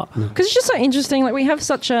 Probably not. Because it's just so interesting. Like, we have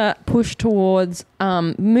such a push towards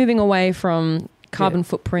moving away from carbon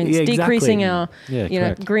footprints, Yeah, exactly. decreasing our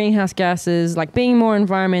correct. greenhouse gases, like being more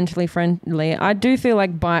environmentally friendly. I do feel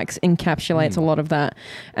like bikes encapsulates a lot of that.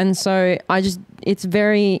 And so it's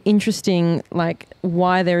very interesting, like,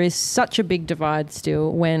 why there is such a big divide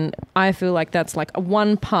still, when I feel like that's like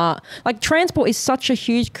one part. Like, transport is such a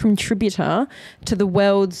huge contributor to the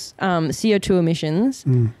world's CO2 emissions.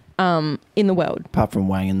 In the world. Apart from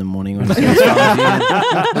Wang in the morning. When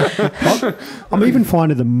I'm even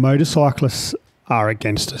finding the motorcyclists are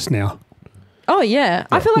against us now. Oh yeah,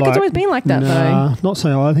 I feel like it's always been like that though. Not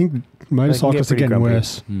so. I think motorcyclists are pretty getting grumpy.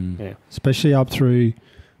 worse, Yeah. especially up through.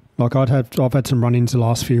 Like, I've had some run-ins the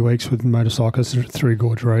last few weeks with motorcyclists through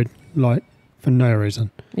Gorge Road, like, for no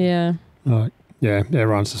reason. Yeah. Like, yeah,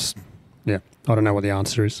 everyone's just, I don't know what the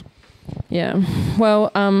answer is. Yeah.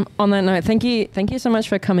 Well, on that note, thank you so much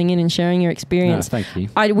for coming in and sharing your experience. No, thank you.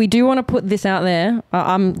 We do want to put this out there.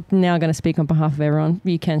 I'm now going to speak on behalf of everyone.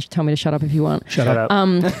 You can tell me to shut up if you want. Shut up.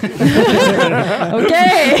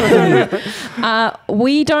 Okay.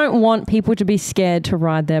 We don't want people to be scared to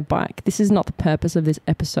ride their bike. This is not the purpose of this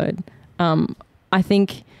episode. I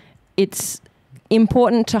think it's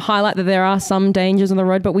important to highlight that there are some dangers on the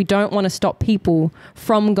road, but we don't want to stop people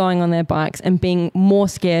from going on their bikes and being more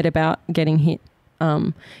scared about getting hit.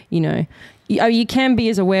 You can be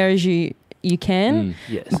as aware as you can,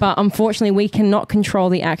 Yes. but unfortunately we cannot control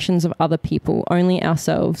the actions of other people, only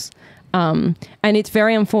ourselves. And it's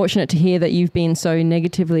very unfortunate to hear that you've been so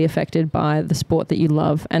negatively affected by the sport that you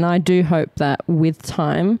love. And I do hope that with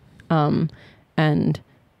time, and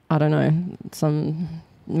I don't know, some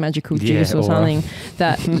magical juice or something,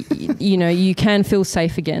 that you can feel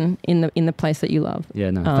safe again in the place that you love. Yeah,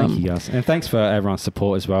 no, thank you guys. And thanks for everyone's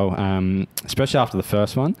support as well, especially after the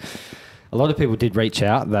first one. A lot of people did reach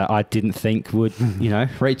out that I didn't think would,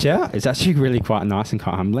 reach out. It's actually really quite nice and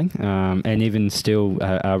quite humbling. And even still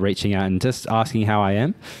reaching out and just asking how I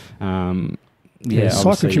am. The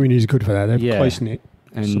cycling community is good for that. They're close-knit.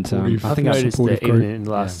 And Supportive. I think I've I noticed supportive that even group. in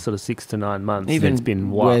the last sort of 6 to 9 months, Even it's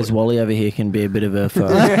been wild. Where's Wally over here can be a bit of a bit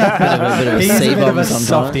of a he's a bit of C-bomb a sometimes.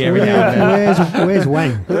 softy every now and then. Where's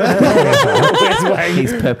Wang? Where's Wang?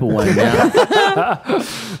 He's purple one now.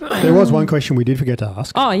 There was one question we did forget to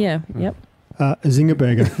ask. Oh yeah, yep. A Zinger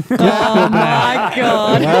Burger. Oh my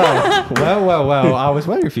god. Well. I was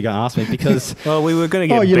wondering if you're going to ask me because Well, we were going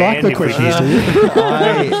to get Oh, you like banned the if we questions, did.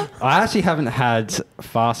 do you? I actually haven't had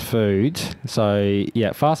fast food. So,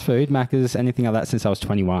 yeah, fast food, Macca's, anything like that since I was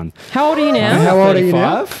 21. How old are you now? How old are you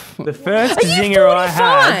now? 35. The first Are you zinger I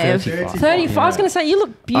had. 35? 35. I was going to say, you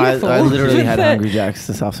look beautiful. I literally had Hungry Jacks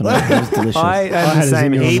this afternoon. It was delicious. I had had a the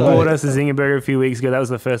same. zinger He on the bought way. us a zinger burger a few weeks ago. That was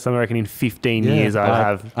the first time I reckon in 15 years I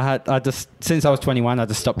have. I just since I was 21, I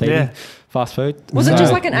just stopped eating Yeah. fast food. Was it just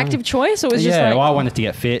So- like an active choice, or was it just yeah, like? well, I wanted to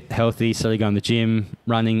get fit, healthy, started going to the gym,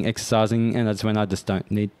 running, exercising, and that's when I just don't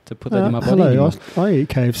need to put that in my body Hello, anymore. I eat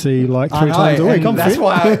KFC like I 3 know, times a week. and I'm that's fit.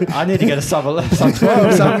 why I need to get a sub 12, so I'm going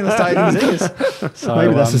to start eating zingers. So,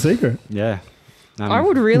 Maybe that's the secret. Yeah. I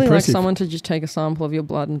would really Impressive. like someone to just take a sample of your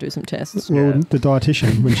blood and do some tests. Well, Yeah. the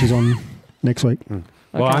dietitian when she's on next week. Well,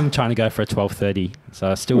 Okay. I'm trying to go for a 12:30, so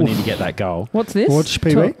I still need to get that goal. What's this? What's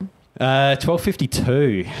PB?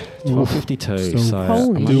 12:52. 12:52. Still- So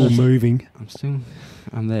Holy I'm, Still under- moving.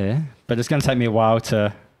 I'm there, but it's going to take me a while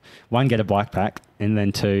to one get a bike pack, and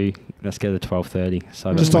then two let's get a 12:30. So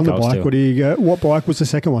that's Just my on the goal bike, still. what do you go? What bike was the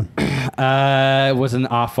second one? It was an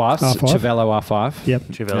R5, R5? Cervelo R5. Yep.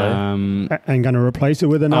 Chivello. And going to replace it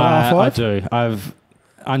with another I R5? do.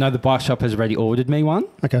 I know the bike shop has already ordered me one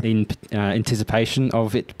Okay. in anticipation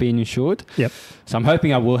of it being insured. Yep. So I'm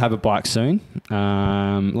hoping I will have a bike soon.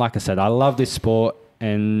 Like I said, I love this sport,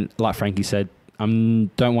 and like Frankie said, I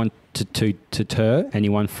don't want to deter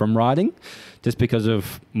anyone from riding, just because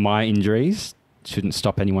of my injuries. Shouldn't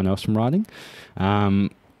stop anyone else from riding.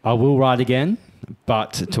 I will ride again,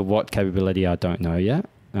 but to what capability I don't know yet,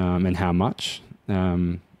 and how much.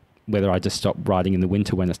 Whether I just stop riding in the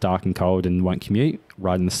winter when it's dark and cold and won't commute,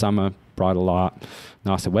 ride in the summer, brighter light,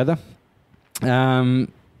 nicer weather.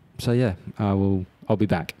 So yeah, I'll be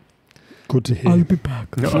back. Good to hear. be back.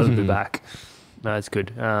 I'll be back. No, it's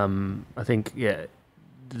good. I think, yeah,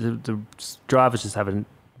 the drivers just have a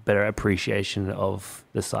better appreciation of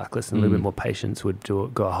the cyclist, and a little bit more patience would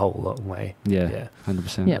go a whole long way. Yeah,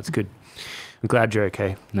 100%. Yeah. That's good. I'm glad you're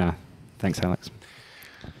okay. Nah, thanks, Alex.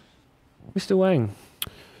 Mr. Wang.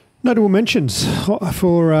 Notable mentions for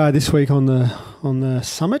this week on the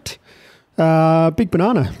summit. Big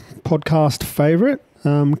Banana, podcast favourite.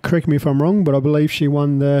 Correct me if I'm wrong, but I believe she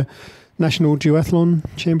won the National Duathlon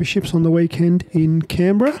Championships on the weekend in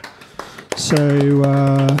Canberra.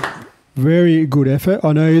 So very good effort.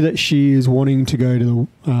 I know that she is wanting to go to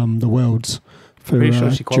the Worlds for Pretty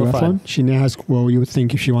sure she qualified. duathlon. She now has. Well, you would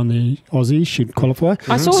think if she won the Aussies, she'd qualify.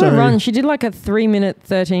 I saw So- her run. She did like a 3-minute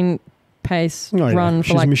 13 pace Oh, yeah. run for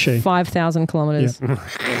She's a like machine. 5,000 kilometers.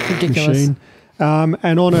 Ridiculous. Machine.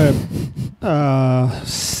 And on a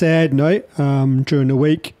sad note, during the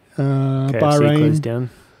week, KFC closed down.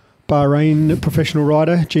 Bahrain professional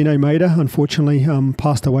rider Gino Mader unfortunately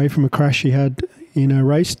passed away from a crash he had in a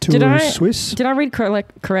race to Swiss. Did I read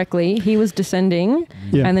correctly? He was descending,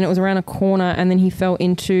 Yeah, and then it was around a corner, and then he fell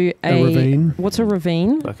into a ravine, What's a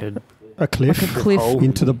ravine? Like a cliff, Like a cliff. hole.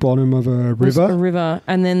 into the bottom of a It was a river. river,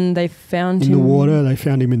 and then they found In him the water, they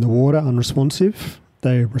found him in the water, unresponsive.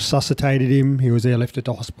 They resuscitated him. He was airlifted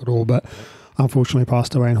to hospital, but unfortunately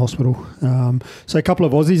passed away in hospital. So a couple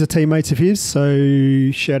of Aussies are teammates of his.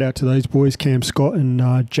 So shout out to those boys, Cam Scott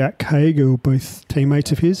and Jack Haig, who are both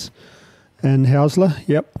teammates of his, and Hausler.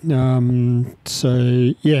 Yep.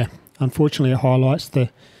 So yeah, unfortunately, it highlights the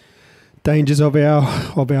dangers of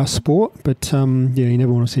our sport. But yeah, you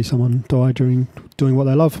never want to see someone die doing what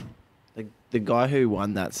they love. The guy who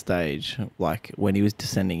won that stage, like when he was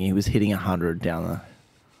descending, he was hitting 100 down the.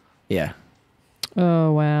 Yeah.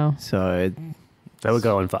 Oh wow! So They were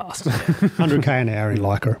going fast. 100k an hour in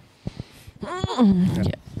Lycra.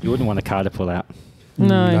 You wouldn't want a car to pull out.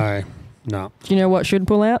 No. No. Do you know what should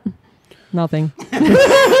pull out? Nothing.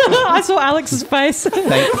 I saw Alex's face.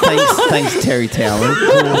 thanks Terry Tower.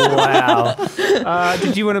 Wow.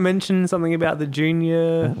 Did you want to mention something about the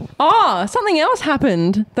junior? Oh, something else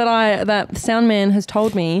happened that Soundman has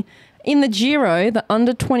told me. In the Giro, the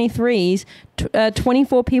under 23s,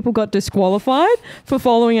 24 people got disqualified for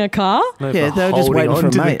following a car. No, Yeah, for they were just holding waiting for a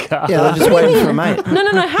onto the mate. car. Yeah, they were just waiting for a mate.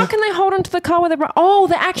 No. How can they hold onto the car where they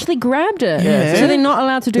they actually grabbed it. Yeah. So they're not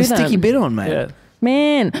allowed to do The that. sticky bit on, mate. Yeah.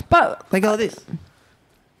 Man, but They go like this.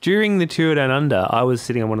 During the Tour Down Under, I was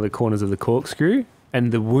sitting on one of the corners of the corkscrew,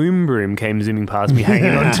 and the womb broom came zooming past me,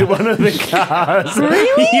 hanging onto one of the cars.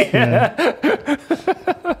 Really? Yeah.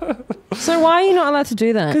 So why are you not allowed to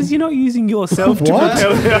do that? Because you're not using yourself to What?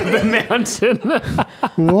 propel the mountain.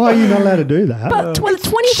 Why are you not allowed to do that? But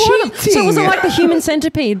 24 of them. So it wasn't like the human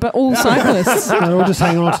centipede, but all cyclists. They're all just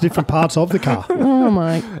hanging on to different parts of the car. Oh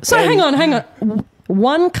my. So hang on.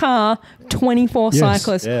 One car, 24 Yes.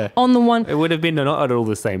 cyclists Yeah. on the one. It would have been not at all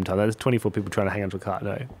the same time. There's 24 people trying to hang onto a car.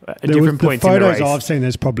 No, at There different was, points the in the photos race. I've seen,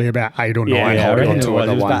 there's probably about 8 or 9 Yeah, I holding reckon onto it was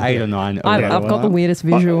the one. about 8 or 9. I've got the weirdest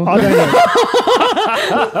visual. I don't know.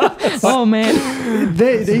 Oh man.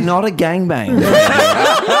 It's not a gangbang.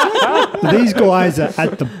 These guys are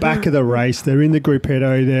at the back of the race. They're in the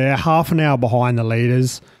gruppetto. They're half an hour behind the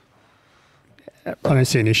leaders. I don't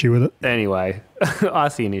see an issue with it. Anyway, I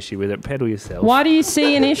see an issue with it. Pedal yourself. Why do you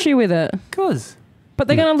see an issue with it? Because. But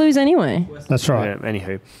they're going to lose anyway. That's right. Yeah,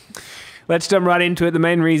 anywho. Let's jump right into it. The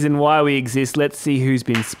main reason why we exist. Let's see who's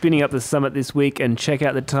been spinning up the summit this week and check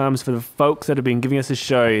out the times for the folks that have been giving us a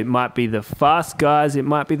show. It might be the fast guys, it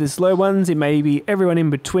might be the slow ones, it may be everyone in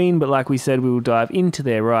between, but like we said, we will dive into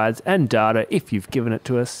their rides and data if you've given it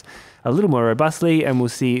to us a little more robustly, and we'll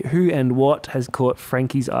see who and what has caught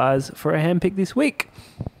Frankie's eyes for a handpick this week.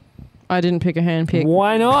 I didn't pick a hand pick.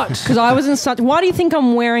 Why not? Because I was in such... Why do you think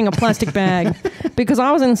I'm wearing a plastic bag? Because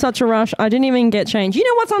I was in such a rush. I didn't even get changed. You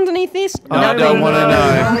know what's underneath this? I don't want to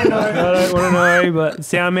know. I don't want to know, but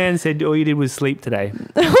Soundman said all you did was sleep today.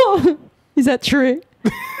 Is that true?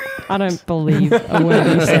 I don't believe a word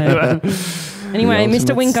you say. Anyway, The Mr.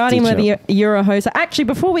 ultimate Wingardium of the stitch-up. Euro host. Actually,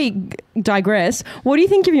 before we digress, what do you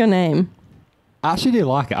think of your name? I actually do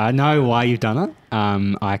like it. I know why you've done it.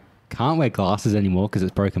 I can't wear glasses anymore because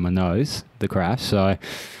it's broken my nose, the crash. So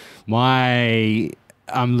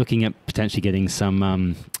I'm looking at potentially getting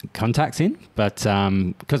some contacts in, but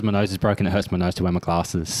because my nose is broken, it hurts my nose to wear my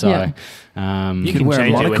glasses. So Yeah. You could can wear a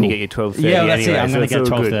change it when monocle. you get your 12:30. yeah, that's anyway, it. I'm so going it's to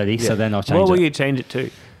get all good. 12:30, so then I'll change What will it. you change it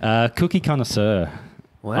to? Cookie connoisseur.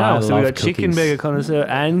 Wow, I so we love got chicken cookies. burger connoisseur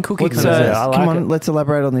and cookie What's, connoisseur. I like come it. on, let's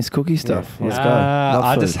elaborate on this cookie stuff. Yeah. Let's go. Love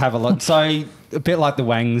I food. just have a lot. So a bit like the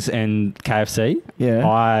Wangs and KFC. Yeah.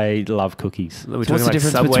 I love cookies. We're What's talking the like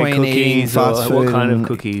difference Subway between eating cookies fast or food what kind of and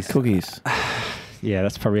cookies? Cookies. Yeah,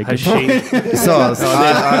 that's probably a good point. Hashish. So,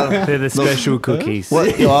 They're the special cookies.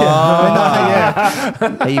 what? Oh,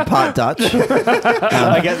 yeah. Are you part Dutch?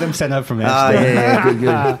 I get them sent up from Amsterdam. Yeah, good,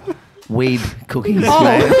 good. Weed cookies.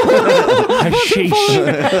 Hashish.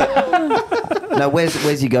 No,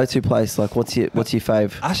 where's your go-to place? Like, what's your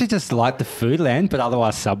fave? I actually just like the Foodland, but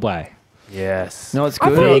otherwise Subway. Yes. No, it's I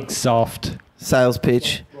good. thought- Big, soft. Sales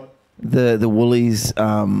pitch. The Woolies.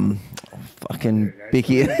 Fucking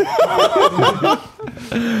Bicky. What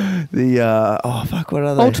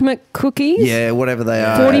are they? Ultimate cookies? Yeah, whatever they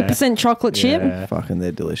are. 40% chocolate chip? Yeah. Fucking,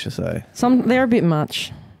 they're delicious, eh? They're a bit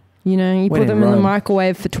much. You know, you When put in them in the Rome.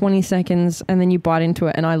 microwave for 20 seconds and then you bite into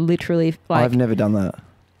it, and I literally, I've never done that.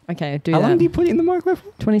 okay, do How long that. do you put it in the microwave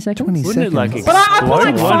for? 20 seconds? 20 Wouldn't it like seconds. But I put like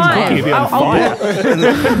explode? One 5. cookie would be on fire.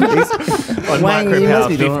 On Wang, you micro must power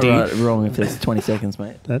be doing 50. it right, wrong if there's 20 seconds,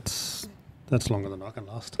 mate. That's longer than I can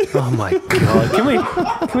last. Oh my god!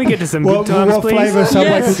 Can we get to some good times, what please? flavour Subway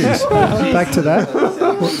Yes. cookies? Back to that.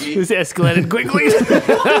 This escalated quickly.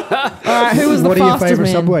 All right, who was the What are your fastest favourite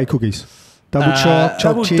man? Subway cookies? Double choc,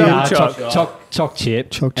 double- choc chip. double choc. Choc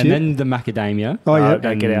chip. Choc chip. And then the macadamia. Oh, yeah.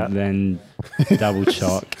 Don't get out. Then double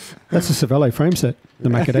choc. That's a Savello frame set. The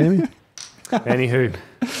macadamia. Anywho,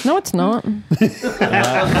 No, it's not.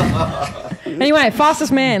 Anyway,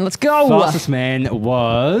 fastest man. Let's go. Fastest man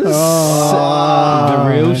was the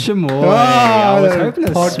real Chamoy. I was hoping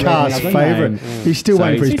to podcast swing favourite. name. He's still So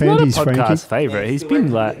waiting for his he's not a panties, podcast Frankie. favourite. He's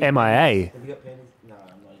been like MIA.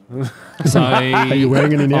 So Are you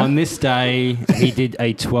wearing it now? on this day, he did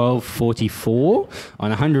a 12:44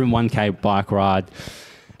 on a 101k bike ride,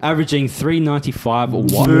 averaging 395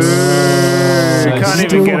 watts. So Can't even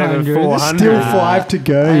still get over 100. 400. Still 5 to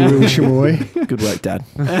go, Will Chamoy. Good work, Dad.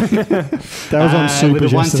 That was on with Super a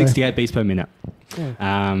yesterday. 168 beats per minute.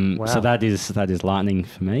 Wow. So that is lightning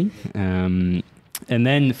for me. And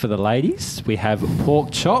then for the ladies, we have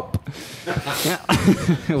pork chop.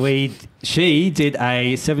 She did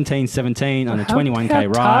a 17:17 on a 21k How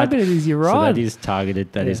ride. targeted is your So ride? that is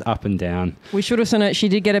targeted. That is up and down. We should have seen it. She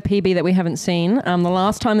did get a PB that we haven't seen. The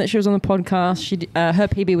last time that she was on the podcast, her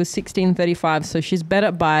PB was 16:35, so she's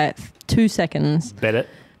better by 2 seconds. Bet it.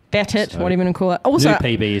 Bet it, So what are you going to call it? Also, New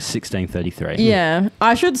PB is 16:33. yeah,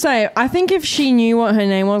 I should say, I think if she knew what her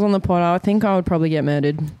name was on the pod, I think I would probably get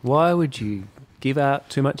murdered. Why would you give out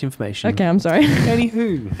too much information? Okay, I'm sorry.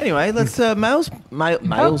 Anywho. Anyway, let's males.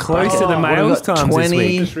 How close to the what have we males got? times this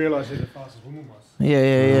week? realised who the fastest woman was.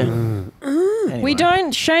 Yeah. Anyway. We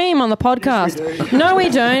don't shame on the podcast. No, we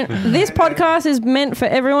don't. This podcast is meant for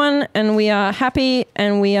everyone, and we are happy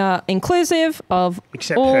and we are inclusive of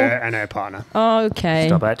Except all. her and her partner. Okay.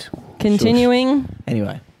 Stop it. Continuing.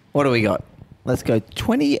 Anyway, what do we got? Let's go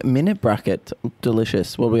 20-minute bracket.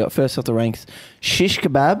 Delicious. What do we got? First off the ranks, shish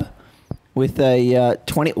kebab with a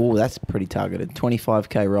 20... Oh, that's pretty targeted.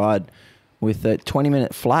 25K ride with a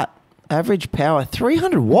 20-minute flat. Average power,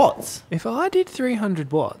 300 watts. If I did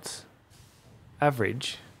 300 watts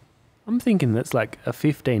average, I'm thinking that's like a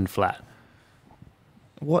 15 flat.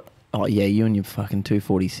 What? Oh, yeah, you and your fucking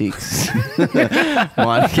 246.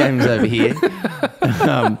 My game's over here.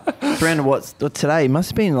 300 watts. Today must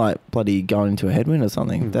have been like bloody going into a headwind or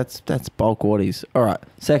something. That's bulk watties. All right.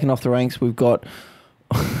 Second off the ranks, we've got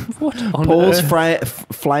What on Paul's earth?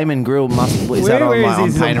 Flame and Grill must... Is that Where on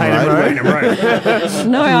is this? Paynham Road?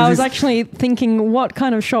 No, I was actually thinking, what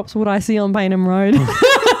kind of shops would I see on Paynham Road?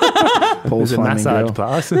 Paul's There's a Flame and massage Grill.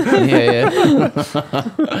 place.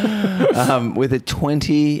 Yeah. With a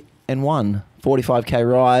 20 and 1,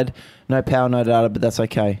 45K ride. No power, no data, but that's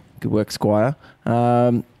okay. Good work, Squire.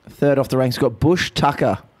 Third off the ranks, got Bush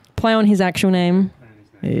Tucker. Play on his actual name.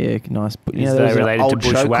 Yeah, nice. Is there was that an related to old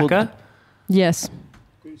show called- Bushwhacker? Yes.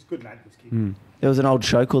 He's a good lad, this kid. There was an old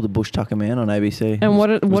show called The Bush Tucker Man on ABC. And what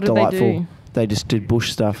It was did they delightful. do? They just did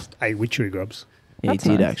bush stuff. Hey, witchery grubs. Yeah, That's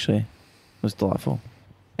he did nice. actually. It was delightful.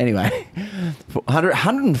 Anyway,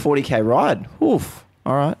 140K ride. Oof.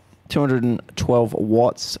 All right. 212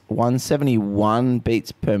 watts, 171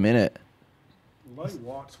 beats per minute. Low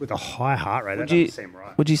watts with a high heart rate. That Would you- doesn't seem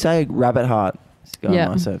right. Would you say rabbit heart? It's going Yeah.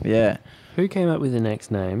 myself. Yeah. Who came up with the next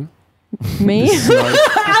name? Me?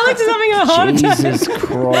 Alex is having a heart attack. Jesus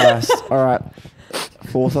Christ. All right.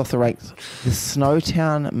 Fourth off the ranks, the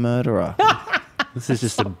Snowtown Murderer. This is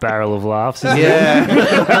just a barrel of laughs. Isn't it? Yeah.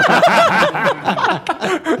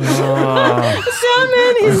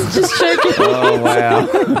 Soundman is just shaking. Oh,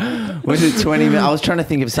 wow. Was it 20 minutes? I was trying to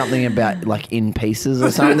think of something about like in pieces or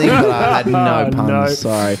something, but I had no puns. No.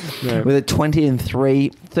 Sorry. No. With a 20 and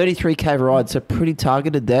 3, 33K ride, so pretty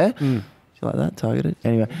targeted there. Do you like that? Targeted?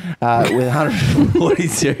 Anyway, with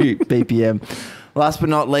 142 BPM. Last but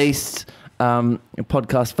not least, a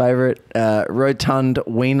podcast favourite, Rotund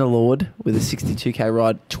Wiener Lord with a 62K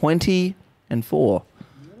ride, 20 and 4.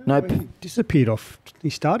 No, He disappeared off. He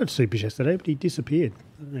started Supers yesterday, but he disappeared.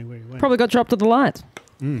 I don't know where he went. Probably got dropped at the lights.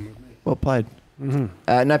 well played.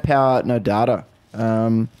 No power, no data.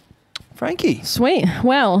 Frankie. Sweet.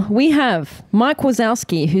 Well, we have Mike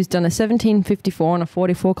Wazowski, who's done a 1754 on a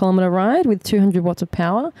 44-kilometre ride with 200 watts of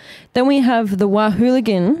power. Then we have the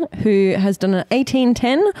Wahooligan, who has done an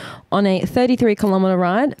 1810 on a 33-kilometre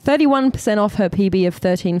ride, 31% off her PB of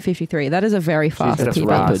 1353. That is a very fast That's PB.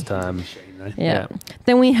 last time. Yeah.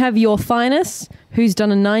 Then we have Your Thinus, who's done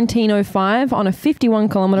a 1905 on a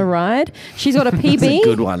 51-kilometre ride. She's got a PB. That's a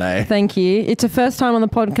good one, eh? Thank you. It's her first time on the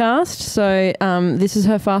podcast, so this is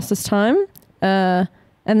her fastest time. And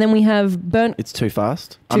then we have It's too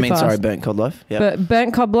fast. Too fast. Burnt cod loaf. Yeah. But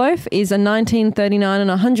Burnt Cob Loaf is a 1939 and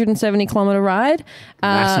 170-kilometre ride.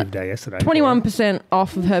 Massive day yesterday. 21%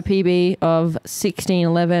 off of her PB of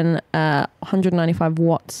 1611, 195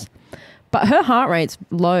 watts. But her heart rate's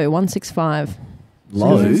low, 165.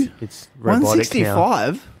 Low. It's robotic now.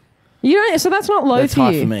 165. You don't. So that's not low That's for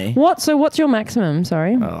high you. for me. So what's your maximum?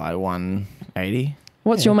 Sorry. Like 180.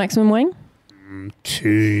 What's your maximum, Wayne?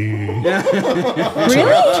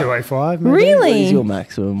 205, maybe? Really? What is your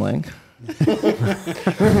maximum length? On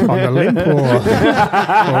the limp or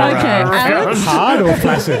Okay, Alex. hard or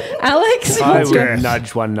flaccid? Alex. I what's would your-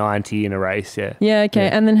 nudge 190 in a race, yeah. Yeah. Okay.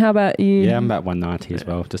 Yeah. And then how about you? Yeah, I'm about 190 as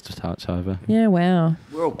well, just a touch over. Yeah. Wow.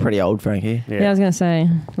 We're all pretty old, Frankie. Yeah. I was gonna say.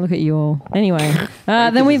 Look at you all. Anyway.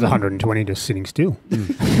 Then we've 120 just sitting still.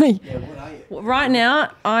 right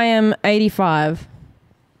now. I am 85,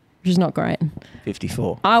 which is not great.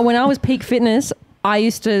 54. When I was peak fitness, I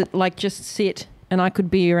used to like just sit and I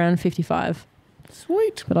could be around 55.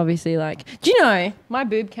 Sweet. But obviously, like, do you know my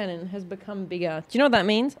boob cannon has become bigger? Do you know what that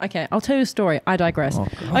means? Okay, I'll tell you a story. I digress.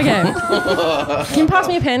 Okay, can you pass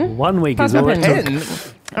me a pen? 1 week Pass is my all it pen.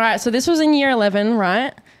 took. All right, so this was in year 11,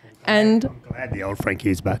 right? And I'm glad the old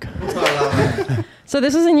Frankie is back. so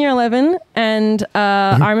this was in year 11, and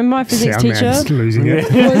I remember my physics teacher. Soundman's losing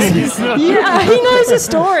it. Yeah, he knows the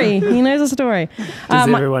story. He knows the story. Does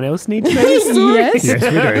My- everyone else need to know this story? yes.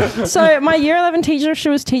 Yes, we do. So my year 11 teacher, she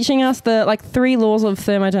was teaching us the like 3 laws of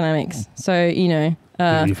thermodynamics. So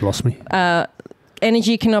You've lost me.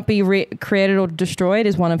 energy cannot be created or destroyed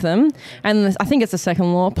is one of them, and I think it's the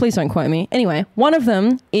second law. Please don't quote me. Anyway, one of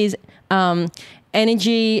them is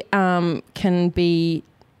energy can be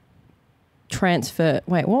transfer.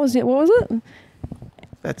 Wait, what was it?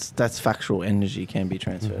 That's factual. Energy can be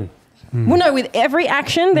transferred. Well, no, with every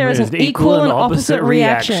action, there is an equal and opposite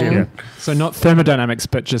reaction. Yeah. So not thermodynamics,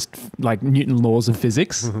 but just like Newton laws of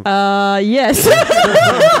physics. Yes.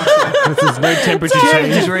 There's no temperature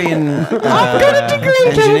change. Degree in I've got a degree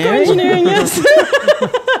in chemical engineering, yes.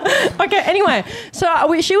 Okay, anyway,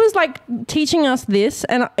 so she was like teaching us this,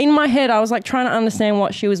 and in my head I was like trying to understand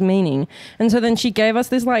what she was meaning. And so then she gave us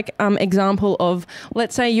this like example of,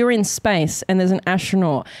 let's say you're in space and there's an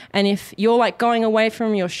astronaut, and if you're like going away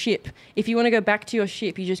from your ship, if you want to go back to your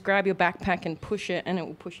ship, you just grab your backpack and push it, and it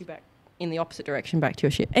will push you back in the opposite direction back to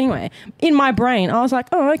your ship. Anyway, in my brain, I was like,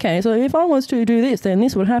 oh, okay, so if I was to do this, then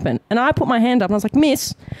this would happen. And I put my hand up and I was like,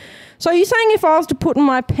 miss, so are you saying if I was to put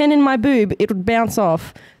my pen in my boob, it would bounce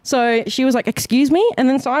off? So she was like, excuse me? And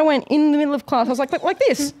then so I went in the middle of class, I was like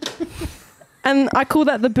this. And I call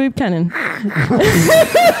that the boob cannon.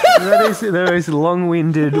 That is the most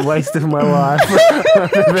long-winded waste of my life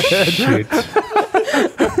I've ever heard. Shit.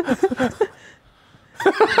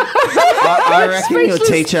 I reckon your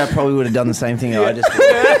teacher probably would have done the same thing that I just did.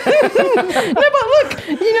 No, but look,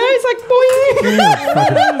 you know, it's like boing.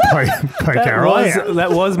 Poke our eye out.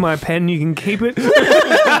 That was my pen. You can keep it.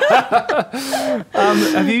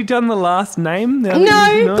 Have you done the last name?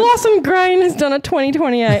 No, Gloss and Grain has done a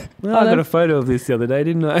 2028. Well, I got a photo of this the other day,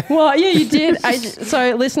 didn't I? Well, yeah, you did.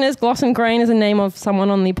 So, listeners, Gloss and Grain is a name of someone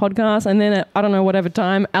on the podcast, and then at, I don't know, whatever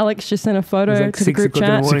time, Alex just sent a photo Like to the group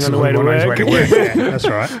chat on the way to work. Yeah, that's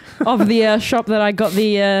right. of the shop that I got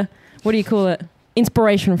the, what do you call it?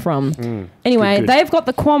 Inspiration from. Anyway, good. they've got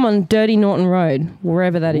the Quam on Dirty Norton Road,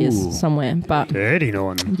 wherever that is, somewhere. But Dirty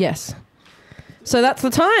Norton. yes. So that's the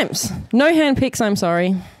times. No hand picks, I'm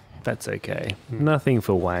sorry. That's okay. Nothing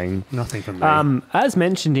for Wang. Nothing from me. As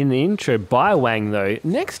mentioned in the intro by Wang, though,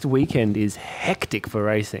 next weekend is hectic for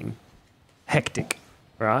racing. Hectic,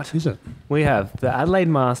 right? Is it? We have the Adelaide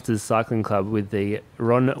Masters Cycling Club with the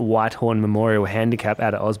Ron Whitehorn Memorial Handicap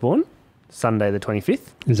out at Osborne, Sunday the 25th.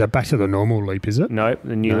 Is that back to the normal loop, is it? No,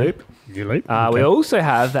 the new No. loop. New loop? We Okay. also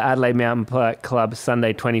have the Adelaide Mountain Bike Club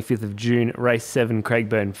Sunday 25th of June, race 7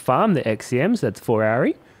 Craigburn Farm, the XCM, so that's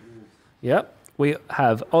 4-houry. Yep. We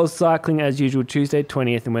have Oz Cycling as usual Tuesday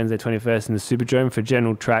 20th and Wednesday 21st in the Superdrome for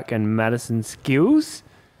general track and Madison skills.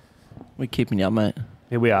 We're keeping you up, mate.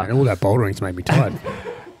 Here we are. And all that bouldering's made me tired.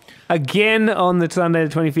 Again, on the Sunday,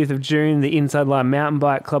 the 25th of June, the Inside Line Mountain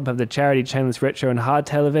Bike Club have the charity Chainless Retro and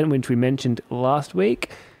Hardtail event, which we mentioned last week.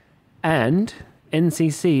 And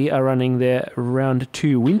NCC are running their Round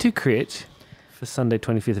 2 Winter Crit for Sunday,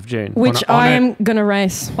 25th of June. Which on I a- am going to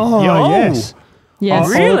race. Oh, Yo. yes. Yes. I'll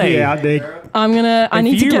Really? be out there. I'm going to, I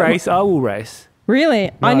need if to you get... race, I will race.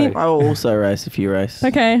 Really? I No. need... I will also race if you race.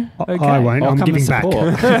 Okay. Okay. I won't. I'll I'm come giving and back.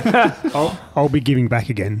 support. I'll be giving back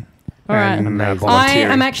again. All right. And, Amazing. I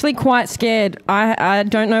volunteering. am actually quite scared. I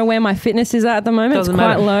don't know where my fitness is at the moment. Doesn't it's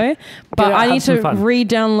quite matter. low. But out, I have need some to fun.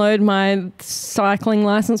 re-download my cycling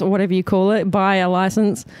license or whatever you call it, buy a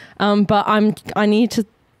license. But I need to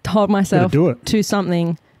hold myself do it. to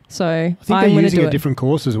something. So I think I'm they're going to using do a it. different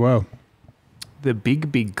course as well. The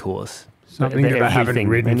big course. Something They're that I haven't everything,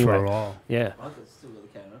 ridden for a anyway. while. Yeah.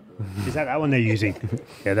 Is that one they're using?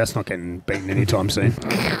 Yeah, that's not getting beaten anytime soon.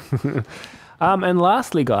 And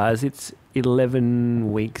lastly, guys, it's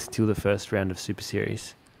 11 weeks till the first round of Super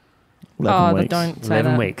Series. 11 Oh, weeks. don't say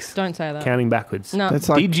 11 that. weeks. Don't say that. Counting backwards. No. That's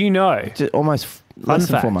like Did you know almost less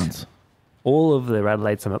than 4 fact. months. all of the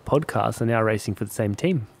RADelaide Summit podcasts are now racing for the same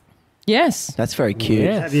team? Yes. That's very cute.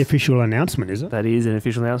 Yeah. Is that the official announcement, is it? That is an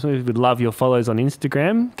official announcement. We would love your follows on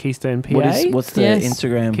Instagram, Keystone PA. What's the Yes.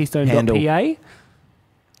 Instagram Keystone.pa handle?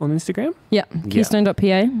 on Instagram? Yeah.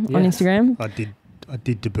 Keystone.pa on Yes. Instagram. I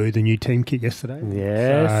did debut the new team kit yesterday.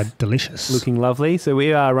 Yes. Delicious. Looking lovely. So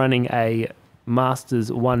we are running a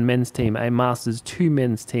Masters 1 men's team, a Masters 2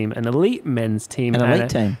 men's team, an Elite men's team, An and elite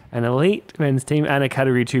team. an Elite men's team, and a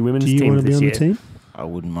Category 2 women's Do you team want to be this on year. the team? I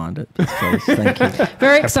wouldn't mind it. Please. Thank you.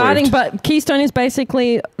 Very exciting, Approved. but Keystone is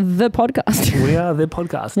basically the podcast. We are the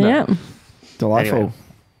podcast now. Yeah. Delightful. Anyway.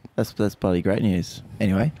 That's bloody great news.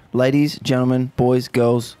 Anyway, ladies, gentlemen, boys,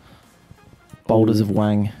 girls, boulders of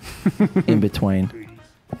Wang, in between.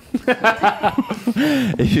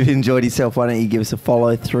 If you've enjoyed yourself, why don't you give us a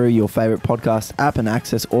follow through your favourite podcast app and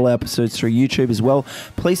access all our episodes through YouTube as well.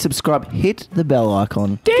 Please subscribe, hit the bell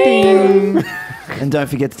icon. Ding! And don't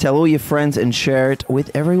forget to tell all your friends and share it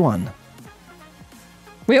with everyone.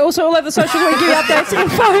 We also all have the social media updates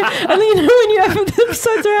info, and then you know when new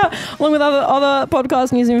episodes are out, along with other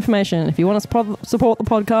podcast news information. If you want to support the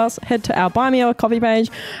podcast, head to our Buy Me a Coffee page.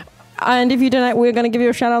 And if you donate, we're going to give you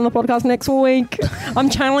a shout out on the podcast next week. I'm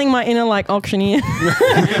channeling my inner auctioneer.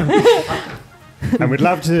 And we would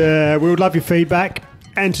love your feedback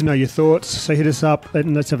and to know your thoughts. So hit us up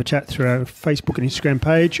and let's have a chat through our Facebook and Instagram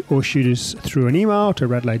page, or shoot us through an email to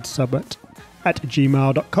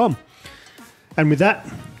radelaidesublet@gmail.com. And with that,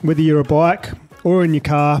 whether you're a bike or in your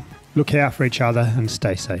car, look out for each other and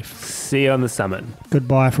stay safe. See you on the summit.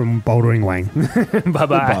 Goodbye from Bouldering Wang. Bye-bye.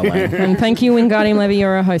 Goodbye, Wayne. And thank you, Wingardium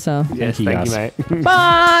Leviosa. Yes, Thank you, thank you, guys. mate.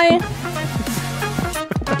 Bye.